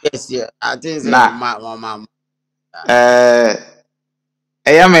 Yes, yeah, I think say Na mama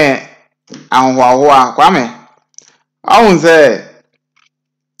eyame anhwahoa Kwame. Ahun se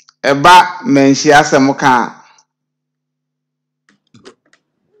eba menhia asem ka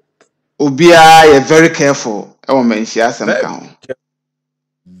obia ye very careful e wo menhia asem ka ho.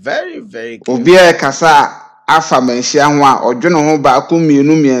 very careful. Obia kasa afa menhia ho a odwene ho ba ko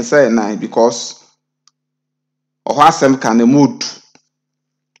mienu miensa na because oho asem ka na mood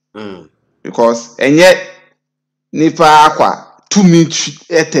because enye nipa akwa 2 minutes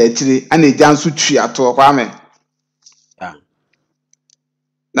etatire ana eja nso twi ato Kwame. Yeah.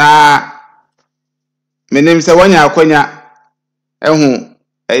 Na menim se wanya akwanya ehu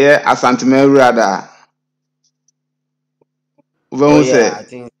eye Asantehene Otumfuo Oh Ubehu yeah, say I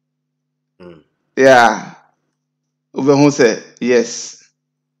think yeah. Ubehu say yes.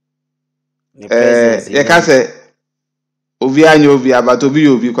 the presence Ye in ka it. say obi anya obi abato obi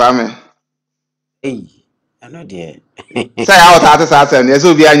obi Kwame. Hey, I know there. Say out at say yes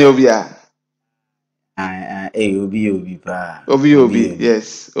obi anya obi a. Hey, obi pa. Obi obi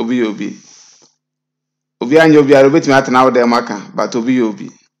yes, obi obi. Obi anya obi a obetimi atena wo dem maka but obi obi.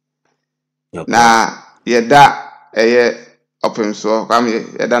 Of course. Na yeda eye opemso Kwame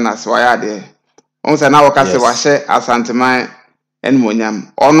yeda na so ya de. On say na wo ka say wa Yes. hye Asanteman en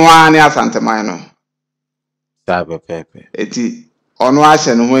monyam. Ono a ne Asanteman no. Sabe pepe. Eti ono a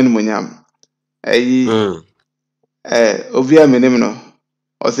hye no ho en monyam. Eyi obi a menim no.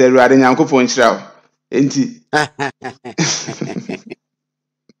 O say Awurade Nyankopon hyira wo. Enti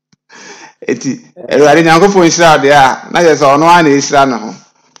Awurade Nyankopon hyira wo de a na je say ono a na hyira no ho.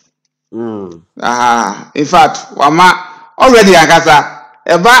 In fact, wama already akasa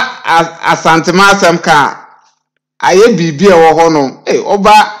eba Asantema asem ka aye bibi e wo ho no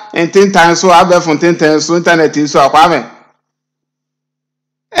oba ententan so abefo ententan so internet so Kwame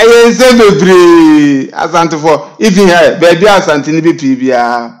eye se bebre Asantefo even here baby Asante ni bi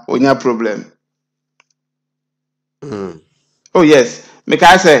bia onya problem. Oh yes, me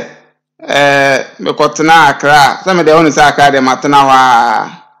ka say me kotena Accra se me de wonu say Accra de matena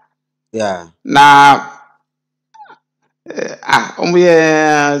wa Yeah. na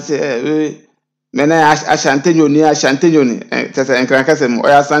mena Asantehene tese enkranka sem o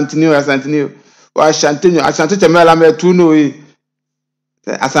Asantehene o Asante temela me tu no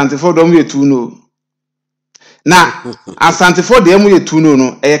Asantefo do mu yetu no na Asantefo de mu yetu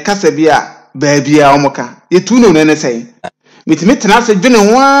no e kasa bi a ba bia omoka yetu no ne sei mitimi tena se dwene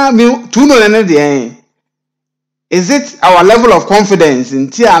ho a mi tu no ne de is it our level of confidence in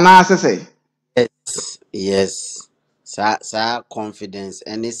tia na say Yes. Sa confidence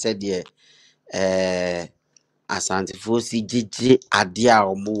and he said yeah Asantefo si gigi ade a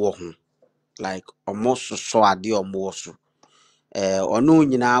omo wo ho like omo so ade omo wo so ono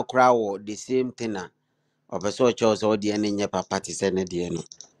nyina akra wo the same thing na opeso cho so de ne nye papa ti se ne de no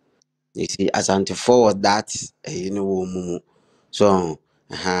you see Asantefo that you know wo mumu so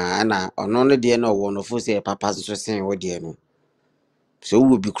na ono ne de no wo no fo se papa so sen wo de no so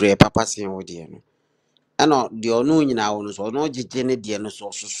wo bi kra papa sen wo de no ana de ono nyina wo no so ono gigi ne de no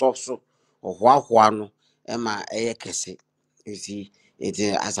so so ohwahwa no ema eye kese you see it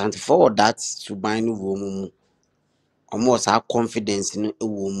Asantefo that to buy no wo mumu almost our confidence in a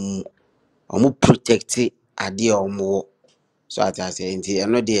woman omo protect ade omo so at I say nti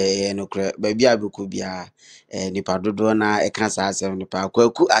eno de no kra baby abeku bia nipa dodo na e kan sa asem nipa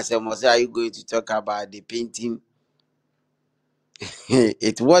kwaku asem say are you going to talk about the painting?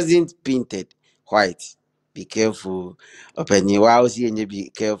 It wasn't painted white. Be careful. Open your house and be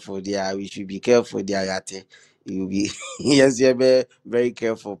careful there. We should be careful there. Yate. You be yes, you be very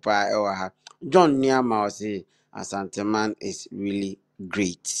careful. John Niama say Asante man is really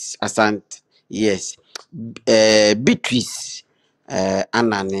great. Asante, yes. Beatrice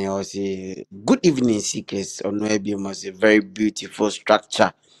Anane or say good evening, seekers. On Webi must a very beautiful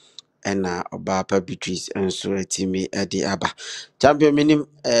structure. And Oba Beatrice and so etimi edi aba champion minim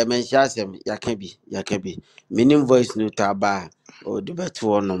menshasem yakabi minim voice note aba o de beto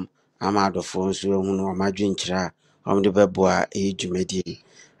onom amado fo so hu no amadwenkyira om de beboa e dwumadi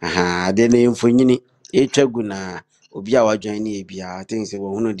aha de na mfonyini etwagu na obi a wadwan na ebia think say wo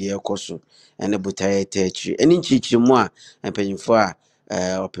hu no de ekoso ene botaye tachi eni nchichiri mu a empanyimfo a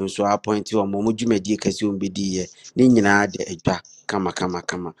opemso appoint wo mo dwumadi kase ombedi ye ni nyina de adwa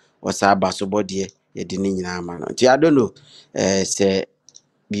kama what's about so body ye didn't man. I don't know. Say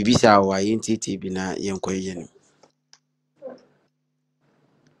Bibisa or INTT bina yankoyen.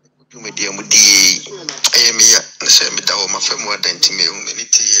 Media mudi emia na se me da o ma fam wa danti me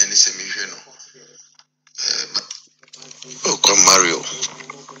humanity ni se me hwe no o ko Mario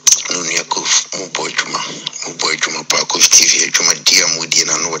no ne ko mo boy juma pa ko TV juma dia mudi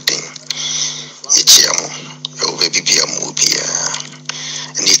na no den e chiamo e o baby bia mu bia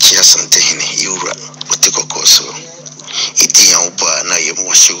ni chia Asantehene yura otiko koso idi an ba na ye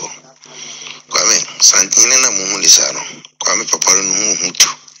mo hye wo kwa me Asantehene na mo hu ni sa no kwa me papa no hu tu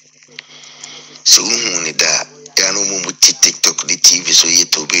so ni da ya no mu TikTok di TV so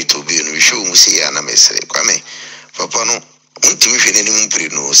YouTube no show mu se ya na mesere kwa me papa no ntimi hwe ne mu mpiri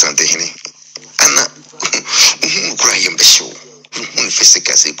no Asantehene ana kura yembe show un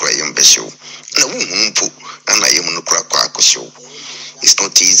physical se kura yembe show na wu mpo ana yemu no kura kwa akoshow. It's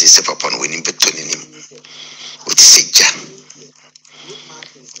not easy se papa no wini betoni nim o ti seja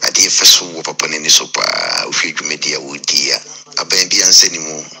ade feso wo papa ne so pa uhwe dwumedia wo dia aban bia nsani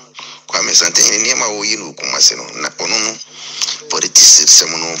mu kwa me Asantehene ne ma wo yi no Kumasi no na ono no politics se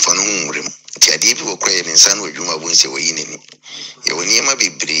mo no fa no nwurem ti ade bi wo kra ye nsa no adwuma bo nse wo yi nani ye wo ne ma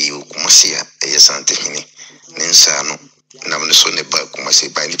bebre wo Kumasi a ye Asantehene ne nsa no na me so ne ba Kumasi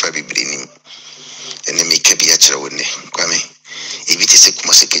ba ni pa bebre nim ene me ka bia kire wo ne kwa me ibiti se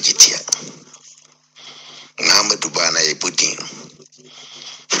Kumasi kejitia na Amadu ba na ye bodin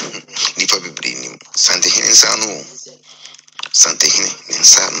ni pa bebre nim Asantehene nsa no Asantehene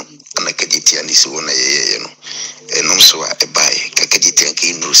nsa no ana kejitia ni se wo na ye no enom so a ebai ka kejitia ke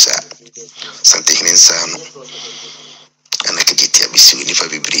indrusa Asantehene nsa no ana kejitia bisi ni pa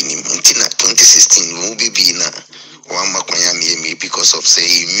bebre nim ntina 2016 mu bibi na wa makwanya me because of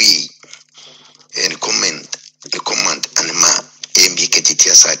say we and the command and ma embi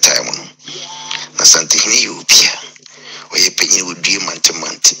kejitia sa time no na Asantehene yopia o ye penyi wo due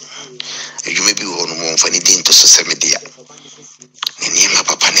mantemanti adwuma bi wo no mo mfa ni din to social media ni ma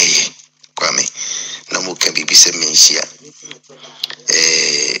papa na ye kwa me na mo kan bibi se menhia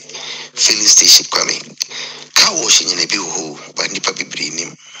filling station kwa me ka wo shi nyina bi ho ba nipa bibiri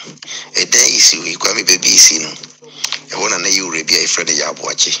nim dan isi we kwa me baby isi no e wona na yure bia e friend ya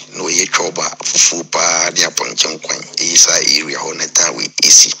aboache no ye choba fufu pa dia ponchen kwan e isa area ho na ta we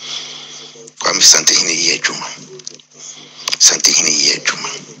isi kwa me Asantehene ye adwuma Asantehene ye adwuma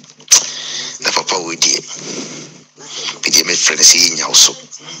na papa we die bidi me friend si nya oso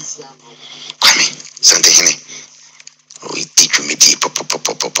kwa me Asantehene we teach me di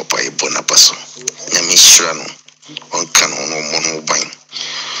papa e bona paso nya me shira no on kan no mo no ban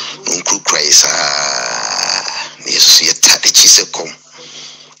no cry sa Jesus ye tadichi se kom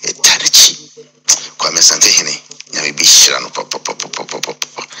ye tadichi kwa me Asantehene nya me bi shira no papa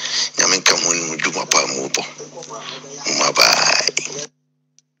nya me kan mu djuma pa mu bo ma bye.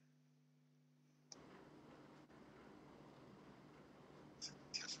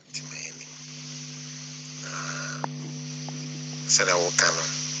 Sada wakano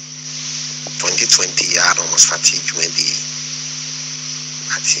 2020 ya almost fatigue maybe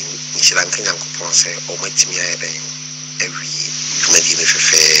ati nshira nkanya kupon say o matimi ayeden every maybe me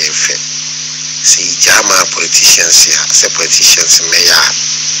fe see jama politicians ya say politicians me ya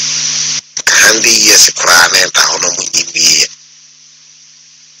kandi yes kra na ta hono mu nyibi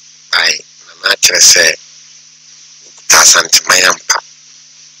ai na chere say Asante mayampa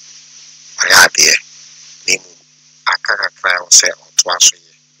ayade ni akaka kra say otwaso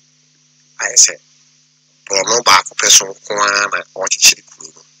ye I say no ba ko person ko na o chichiri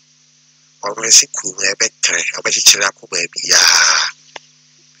kuru always cool a better, a better chiraco baby, yeah,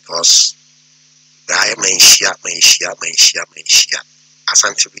 because I may share,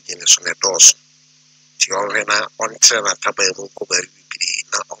 Asante beginners on the doors. Tiorena on train at Tabaco Cover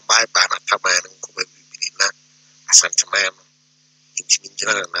Biblina, on by Bana Taban and Cover Biblina, Asante man, intimidate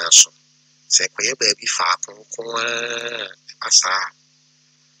and answer. Say, baby, far from Asa.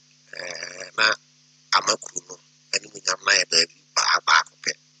 Na amakuno ani munyam na ya baby ba ko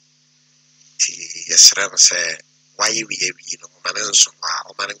pe ti yesra no se waye wiye no manan so wa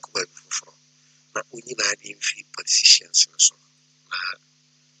o manan ko ba fufuro na onyi na adi mfi politicians no so na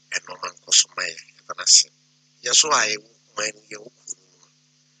eno man ko so mai na se yeso aye man ye okunu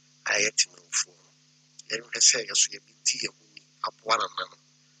aye timufu ye se yeso ye biti ye hu apwa na no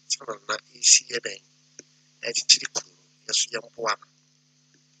so na isi ye den e ti chiri ku yeso ye mpwa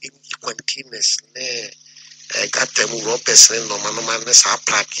in continuous ne got them Europes no man sa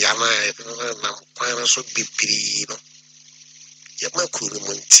plakiana na kwana so bibiri no ye makuru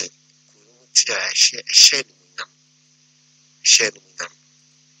munti a share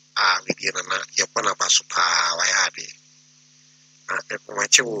we be na ye kwana baso pa wa ya de na e ko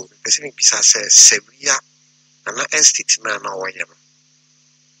wache wo pesi ni bisa se sevia na estate na wa ye no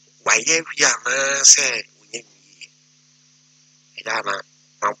wa ye wi na se unye ni ya na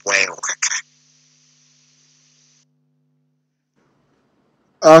mabwe o kakra.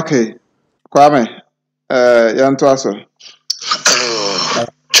 Okay, Kwame, yanto aso.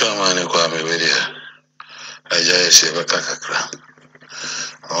 Chama Kwame Bedia. Aja se bakakra.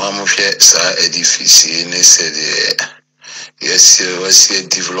 Amufye sa edifice ne se de yes was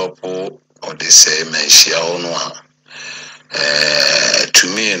develop or the same mention ono to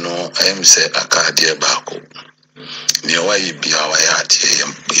me no I'm say akadia bako. Ni wa bia wa ya tie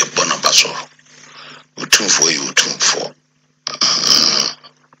ye bona baso. Otumfuo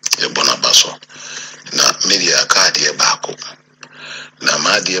ye bona baso. Na media akadia bako. Na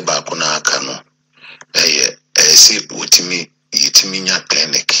madie bako na aka no see utimi yitiminya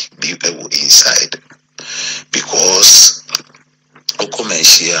clinic be inside because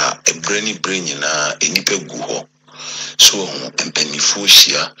okomensia a brainy na enipe guho so empenifu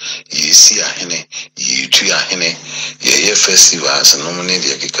hia yesi ahene yitu ahene ye festivals no ne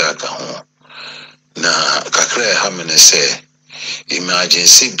de kekaka ho na kakra ha mene se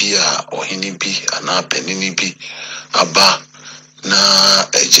emergency bia ohini bi ana penini bi aba na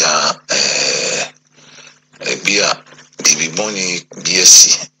eja bia bibi boni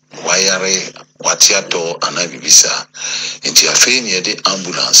BSc wayare watiato anabibisa nti afi ne de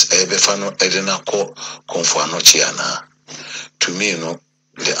ambulance ebefa no edena ko konfo anochi ana to me no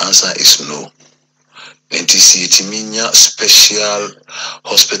the answer is no. Nti si timinya special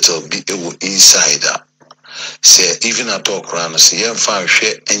hospital be inside say even at all crown say yem fa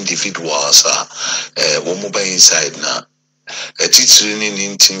hwe individuals wo mobile inside na titiri ni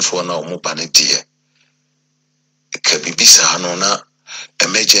ntimfo na wo mobile die kabibisa no na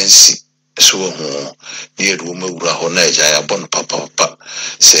emergency so ho near room wura ho na eja ya bon papa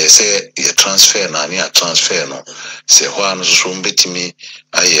say ye transfer na ni a transfer no say ho anu so mbetimi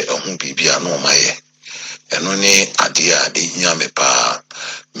aye ehun bibia no maye eno ni ade hia me pa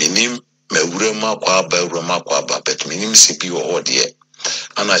minim mewura makwa ba bet minim si bi wo de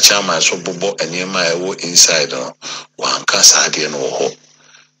ana chama so bobo enema ewo inside no wanka sa ade no ho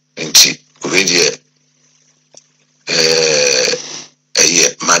nti we de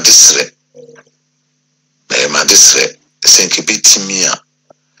madisre senke bitimia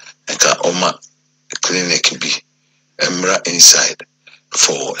nka oma clinic bi emra inside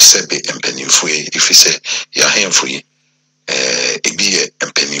for sebe empenifo if you say ya henfo yi ebi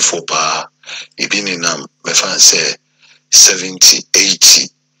empenifo pa ebi ni nam me fan say 70 80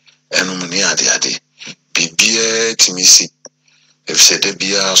 enum ni ade bibia timisi if say de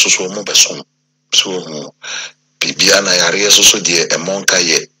bia so mo besom so bibia na yare so de emonka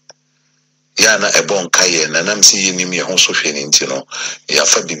ye ya na ebonka ye na nam si yenim ye ho so hwe ni ntino ya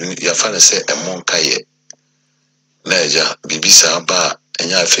fa bibi ya fa na se emonka ye na eja bibisa ba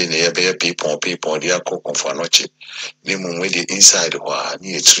enya afi ne ye be people dia konfo anochi ni mu we de inside ho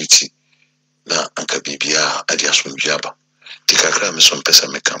ni etriti na anka bibia ade asomdua ba tikakra me so mpesa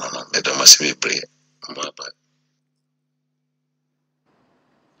me kama no me da masibe bre mo ba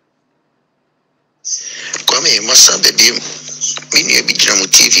Kwame masa bebi mini ebijira mu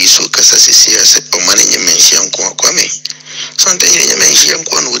TV so kasa sisi ase omane nyemenhia nko Kwame sante nyemenhia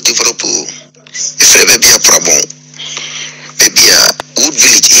nko no develop ife bebi a problem bebi a Wood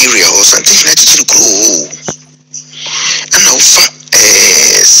Village area or Asantehene Otumfuo kro ana ufa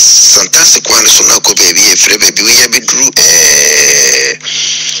santasi kwa so na ko bebi ife bebi we ya bidru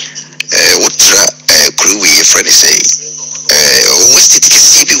your friend say always take a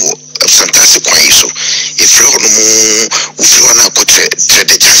CB santasi kwa hizo if you no mu ufiona ko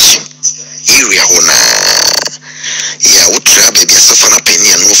trade jashi area hona ya utra baby safana penny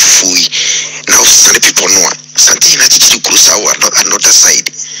and no fufui now some people know Asantehene to cruise another side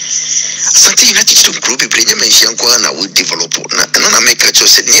Asantehene to group people in mention na we develop na make a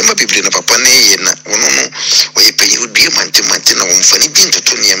choice nyema people na papa na ye na ono we pay you be manti na womfani din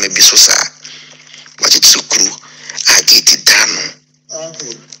to nia maybe so sa what it so crew agiti dano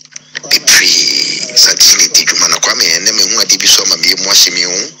Bipri Asantehene tijuma na kwa me me hu adi bi so ma me mu ahye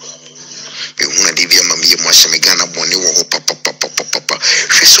hu me hu adi bi ma me mu ahye Ghana boni wo papa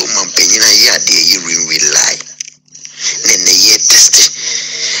hweso mampanyina ye ade ye rely nene ye test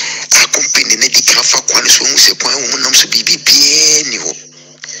company ne di kafa kwale so mu se kwan mu nam so bibi bie ni ho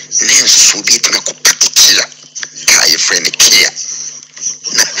ne so bi tena ko patikira ka ye friend kia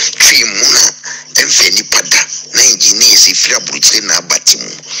na twi mu na emfeni pada na engineers ifira buruchire na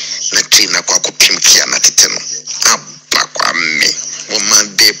abatimu na twi na kwa ko pim kia na tete no abba kwa me mo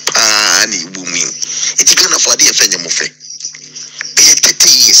man de pa ni bumi etikana fo ade efenya mo fe be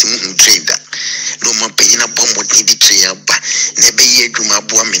 30 years mu trader no man pe na bombo ni di trader ba na be ye adwuma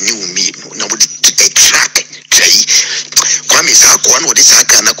boa me ni umi na wo di track trai kwa me sa ko na wo di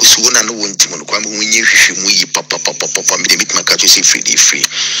saka na kusuo na no wonti mo kwa me wonye hwehwe mu yi papa me de mit maka to say free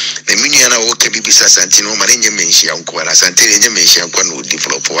na minu ya na wo ka bibisa Asante no ma renye menshi anko ara Asante renye menshi anko na wo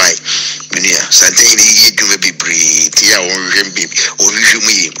develop why minu ya Asantehene ye adwuma bibri ti ya wo hwem bibi wo hwehwe mu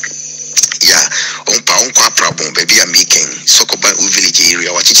yi ya onpa problem baby am making sokoba village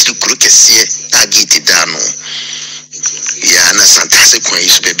area what it kuru kese agiti dano ya na santasi kwa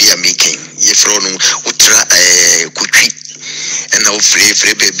is baby am making ye from utra kutwi and now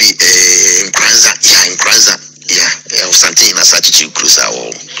free baby nkranza ya Asantehene na sachichi krusa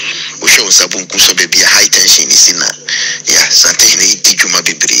wo show sabun kuso baby high tension isina ya Asantehene itijuma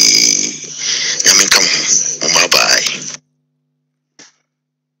bibri nyamenka mu bye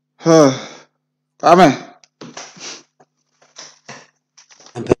Amen.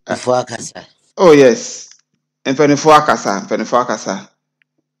 Mpanyinfo akasa. Oh yes. Mpanifo akasa.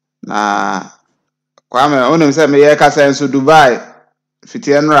 Na kwame onim se me ye kasa enso Dubai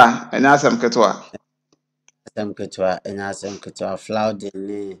fitienra enya asem ketwa. Asem ketwa flooding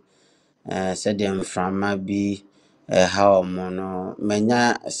ni said mframa bi how mono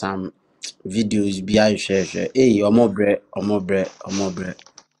menya some videos bi a hwehwe omobre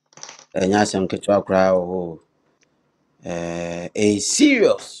enya asem ketwa kra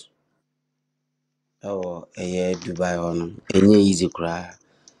serious Dubai ono enye easy kra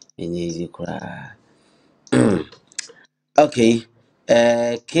okay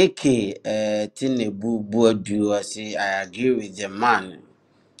KK Tinebu Buadu say I agree with the man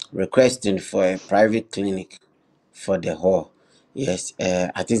requesting for a private clinic for the hall. Yes,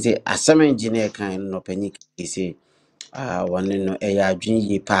 I think say as some engineer kind no panic say one no adwin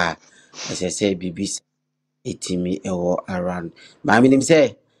yi pa as I say BBC etimi around. But I mean him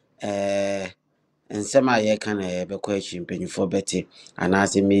say and some I can be question for Betty and I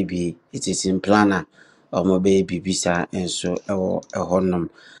say maybe it is in planner or maybe bisa and so a honum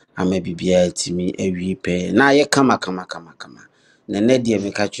and maybe be to me a repair. Now ye kama. Na nedia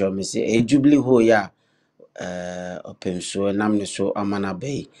me catch you me say a Jubilee ho ya open so nam ne so amana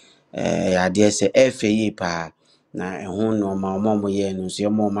bay ya de say FAE pa na ehun no ma ye no so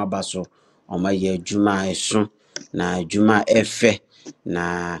mo ma baso o ma ye adwuma eso na adwuma efe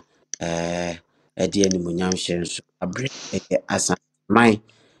na ede animunyam hye nso abre asan man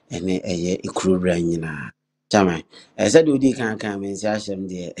ene ikurubra nyina chama said odi kan me nsi ahyem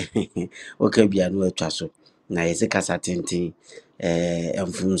de oka bia no atwa so na yesi kasa tenten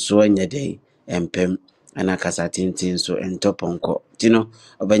mfumso anya dey empem ana kasa tenten so entoponko tino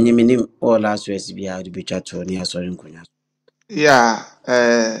obanyiminim all last years bia de betwa to ne asori nkonya Yeah,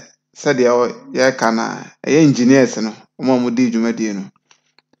 said ya kana engineers no mo di dwumadi no.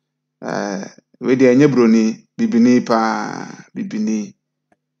 We dey enye broni bibini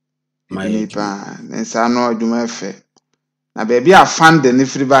my pa nsa no adwuma efe. Na baby a fund the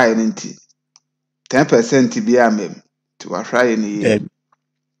free buy nti 10% bi amem to ahwa ye ne ye.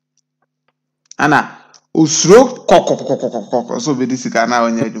 Ana usuro kokokokokoko so be disika na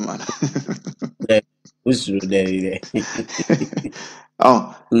onye adwuma. usuru there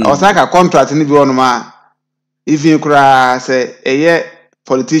Oh, osaka contract ni bi wonu ma even kura say eye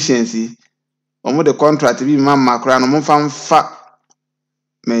politicians yi omo the contract bi mamma kura no mo fa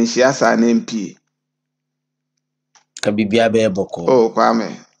menhia sa na MP. ka bibia be boko Oh,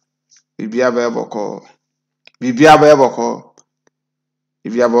 kwame. Bibia be boko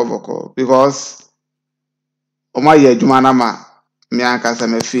because Oma ye adwuma na ma me ankasa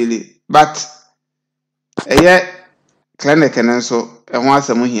me feel but clinic nso e ho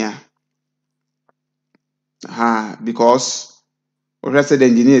asem hia because we said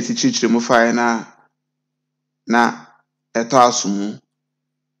engineer si chichire mu fine na eto asumu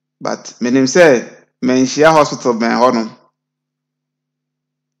but menim say menhia hospital ben hono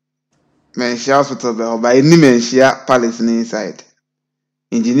menhia hospital ben oba ni menhia palace ni inside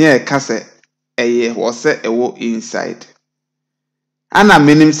engineer kase eye wo se ewo inside ana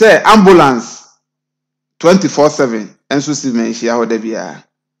menim say ambulance 24/7 enso si menhia ho da bia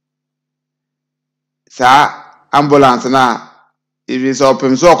sa ambulance na if is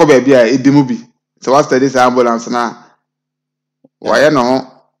open so ko ba bia edimu bi so what study sa ambulance na waye no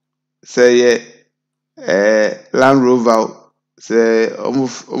say Land Rover say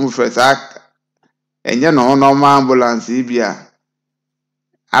omu fresh enye no normal ambulance bia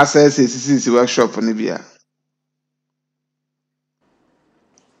access CCC workshop ni bia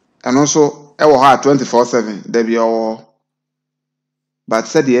and also e wo ha 24/7 there be all but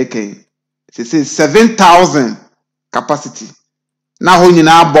said the eken say 7,000 capacity na ho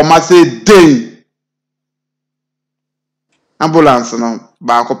nyina boma say day ambulance no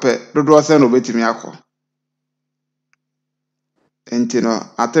ba akopɛ dodo se no betimi akɔ enti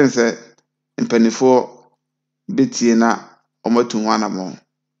no aten se mpanifo betie na omatu ho anamo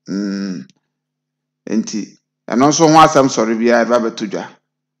enti and also ho asem sorry bia ba betudwa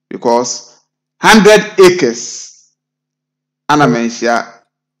because 100 acres ana menhia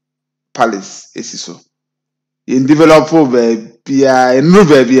palace esiso in develop bia enu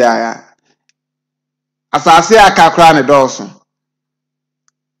bia ya asase akakra ne dɔɔso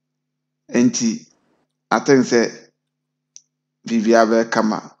enti aten se bibia be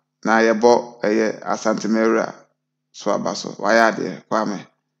kama na yebo Asante Mera so abaso waya de kwame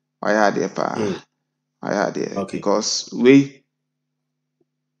waya de pa waya de because we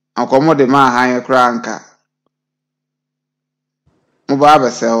akomo de ma han kra nka mo ba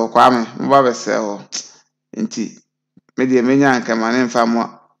be se ho kwame mo ba be se ho nti me de menya nka ma ne mfa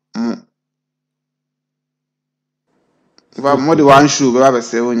mo ba mo de one shoe ba be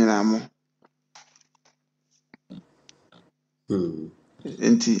se ho nyina mo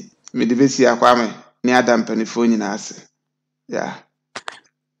nti me de besi akwame ni adam panifo nyina ase yeah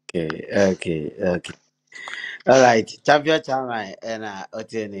Okay. All right. Champion Chama and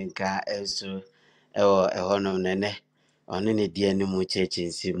Oteninka also a honor nene on any dear new church in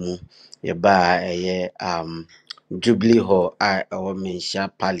Simu. Ye ba Jubilee Hall our Mensha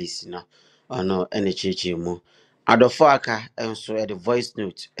Palace no or no any church mu. Adofaka and so at the voice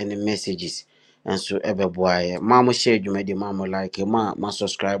note and the messages and so ever boy. Mama share you made the mama like a ma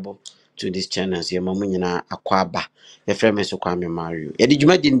subscribe to this channel. Your mamma akwaba. Your friend is Kwame Mario. Yeah, did you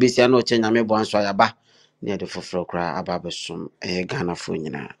make the basic no change? I'm a bon so yaba. Near the for cry about some Ghana for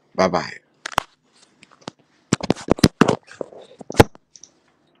bye bye.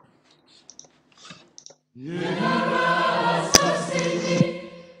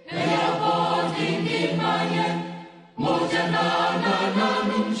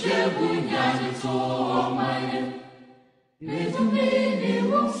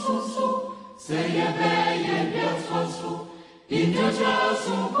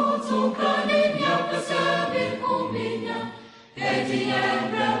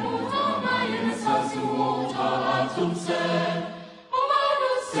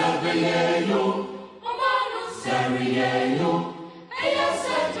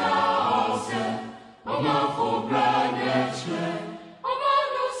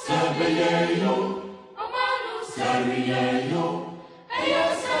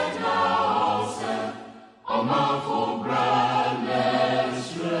 Omafo bra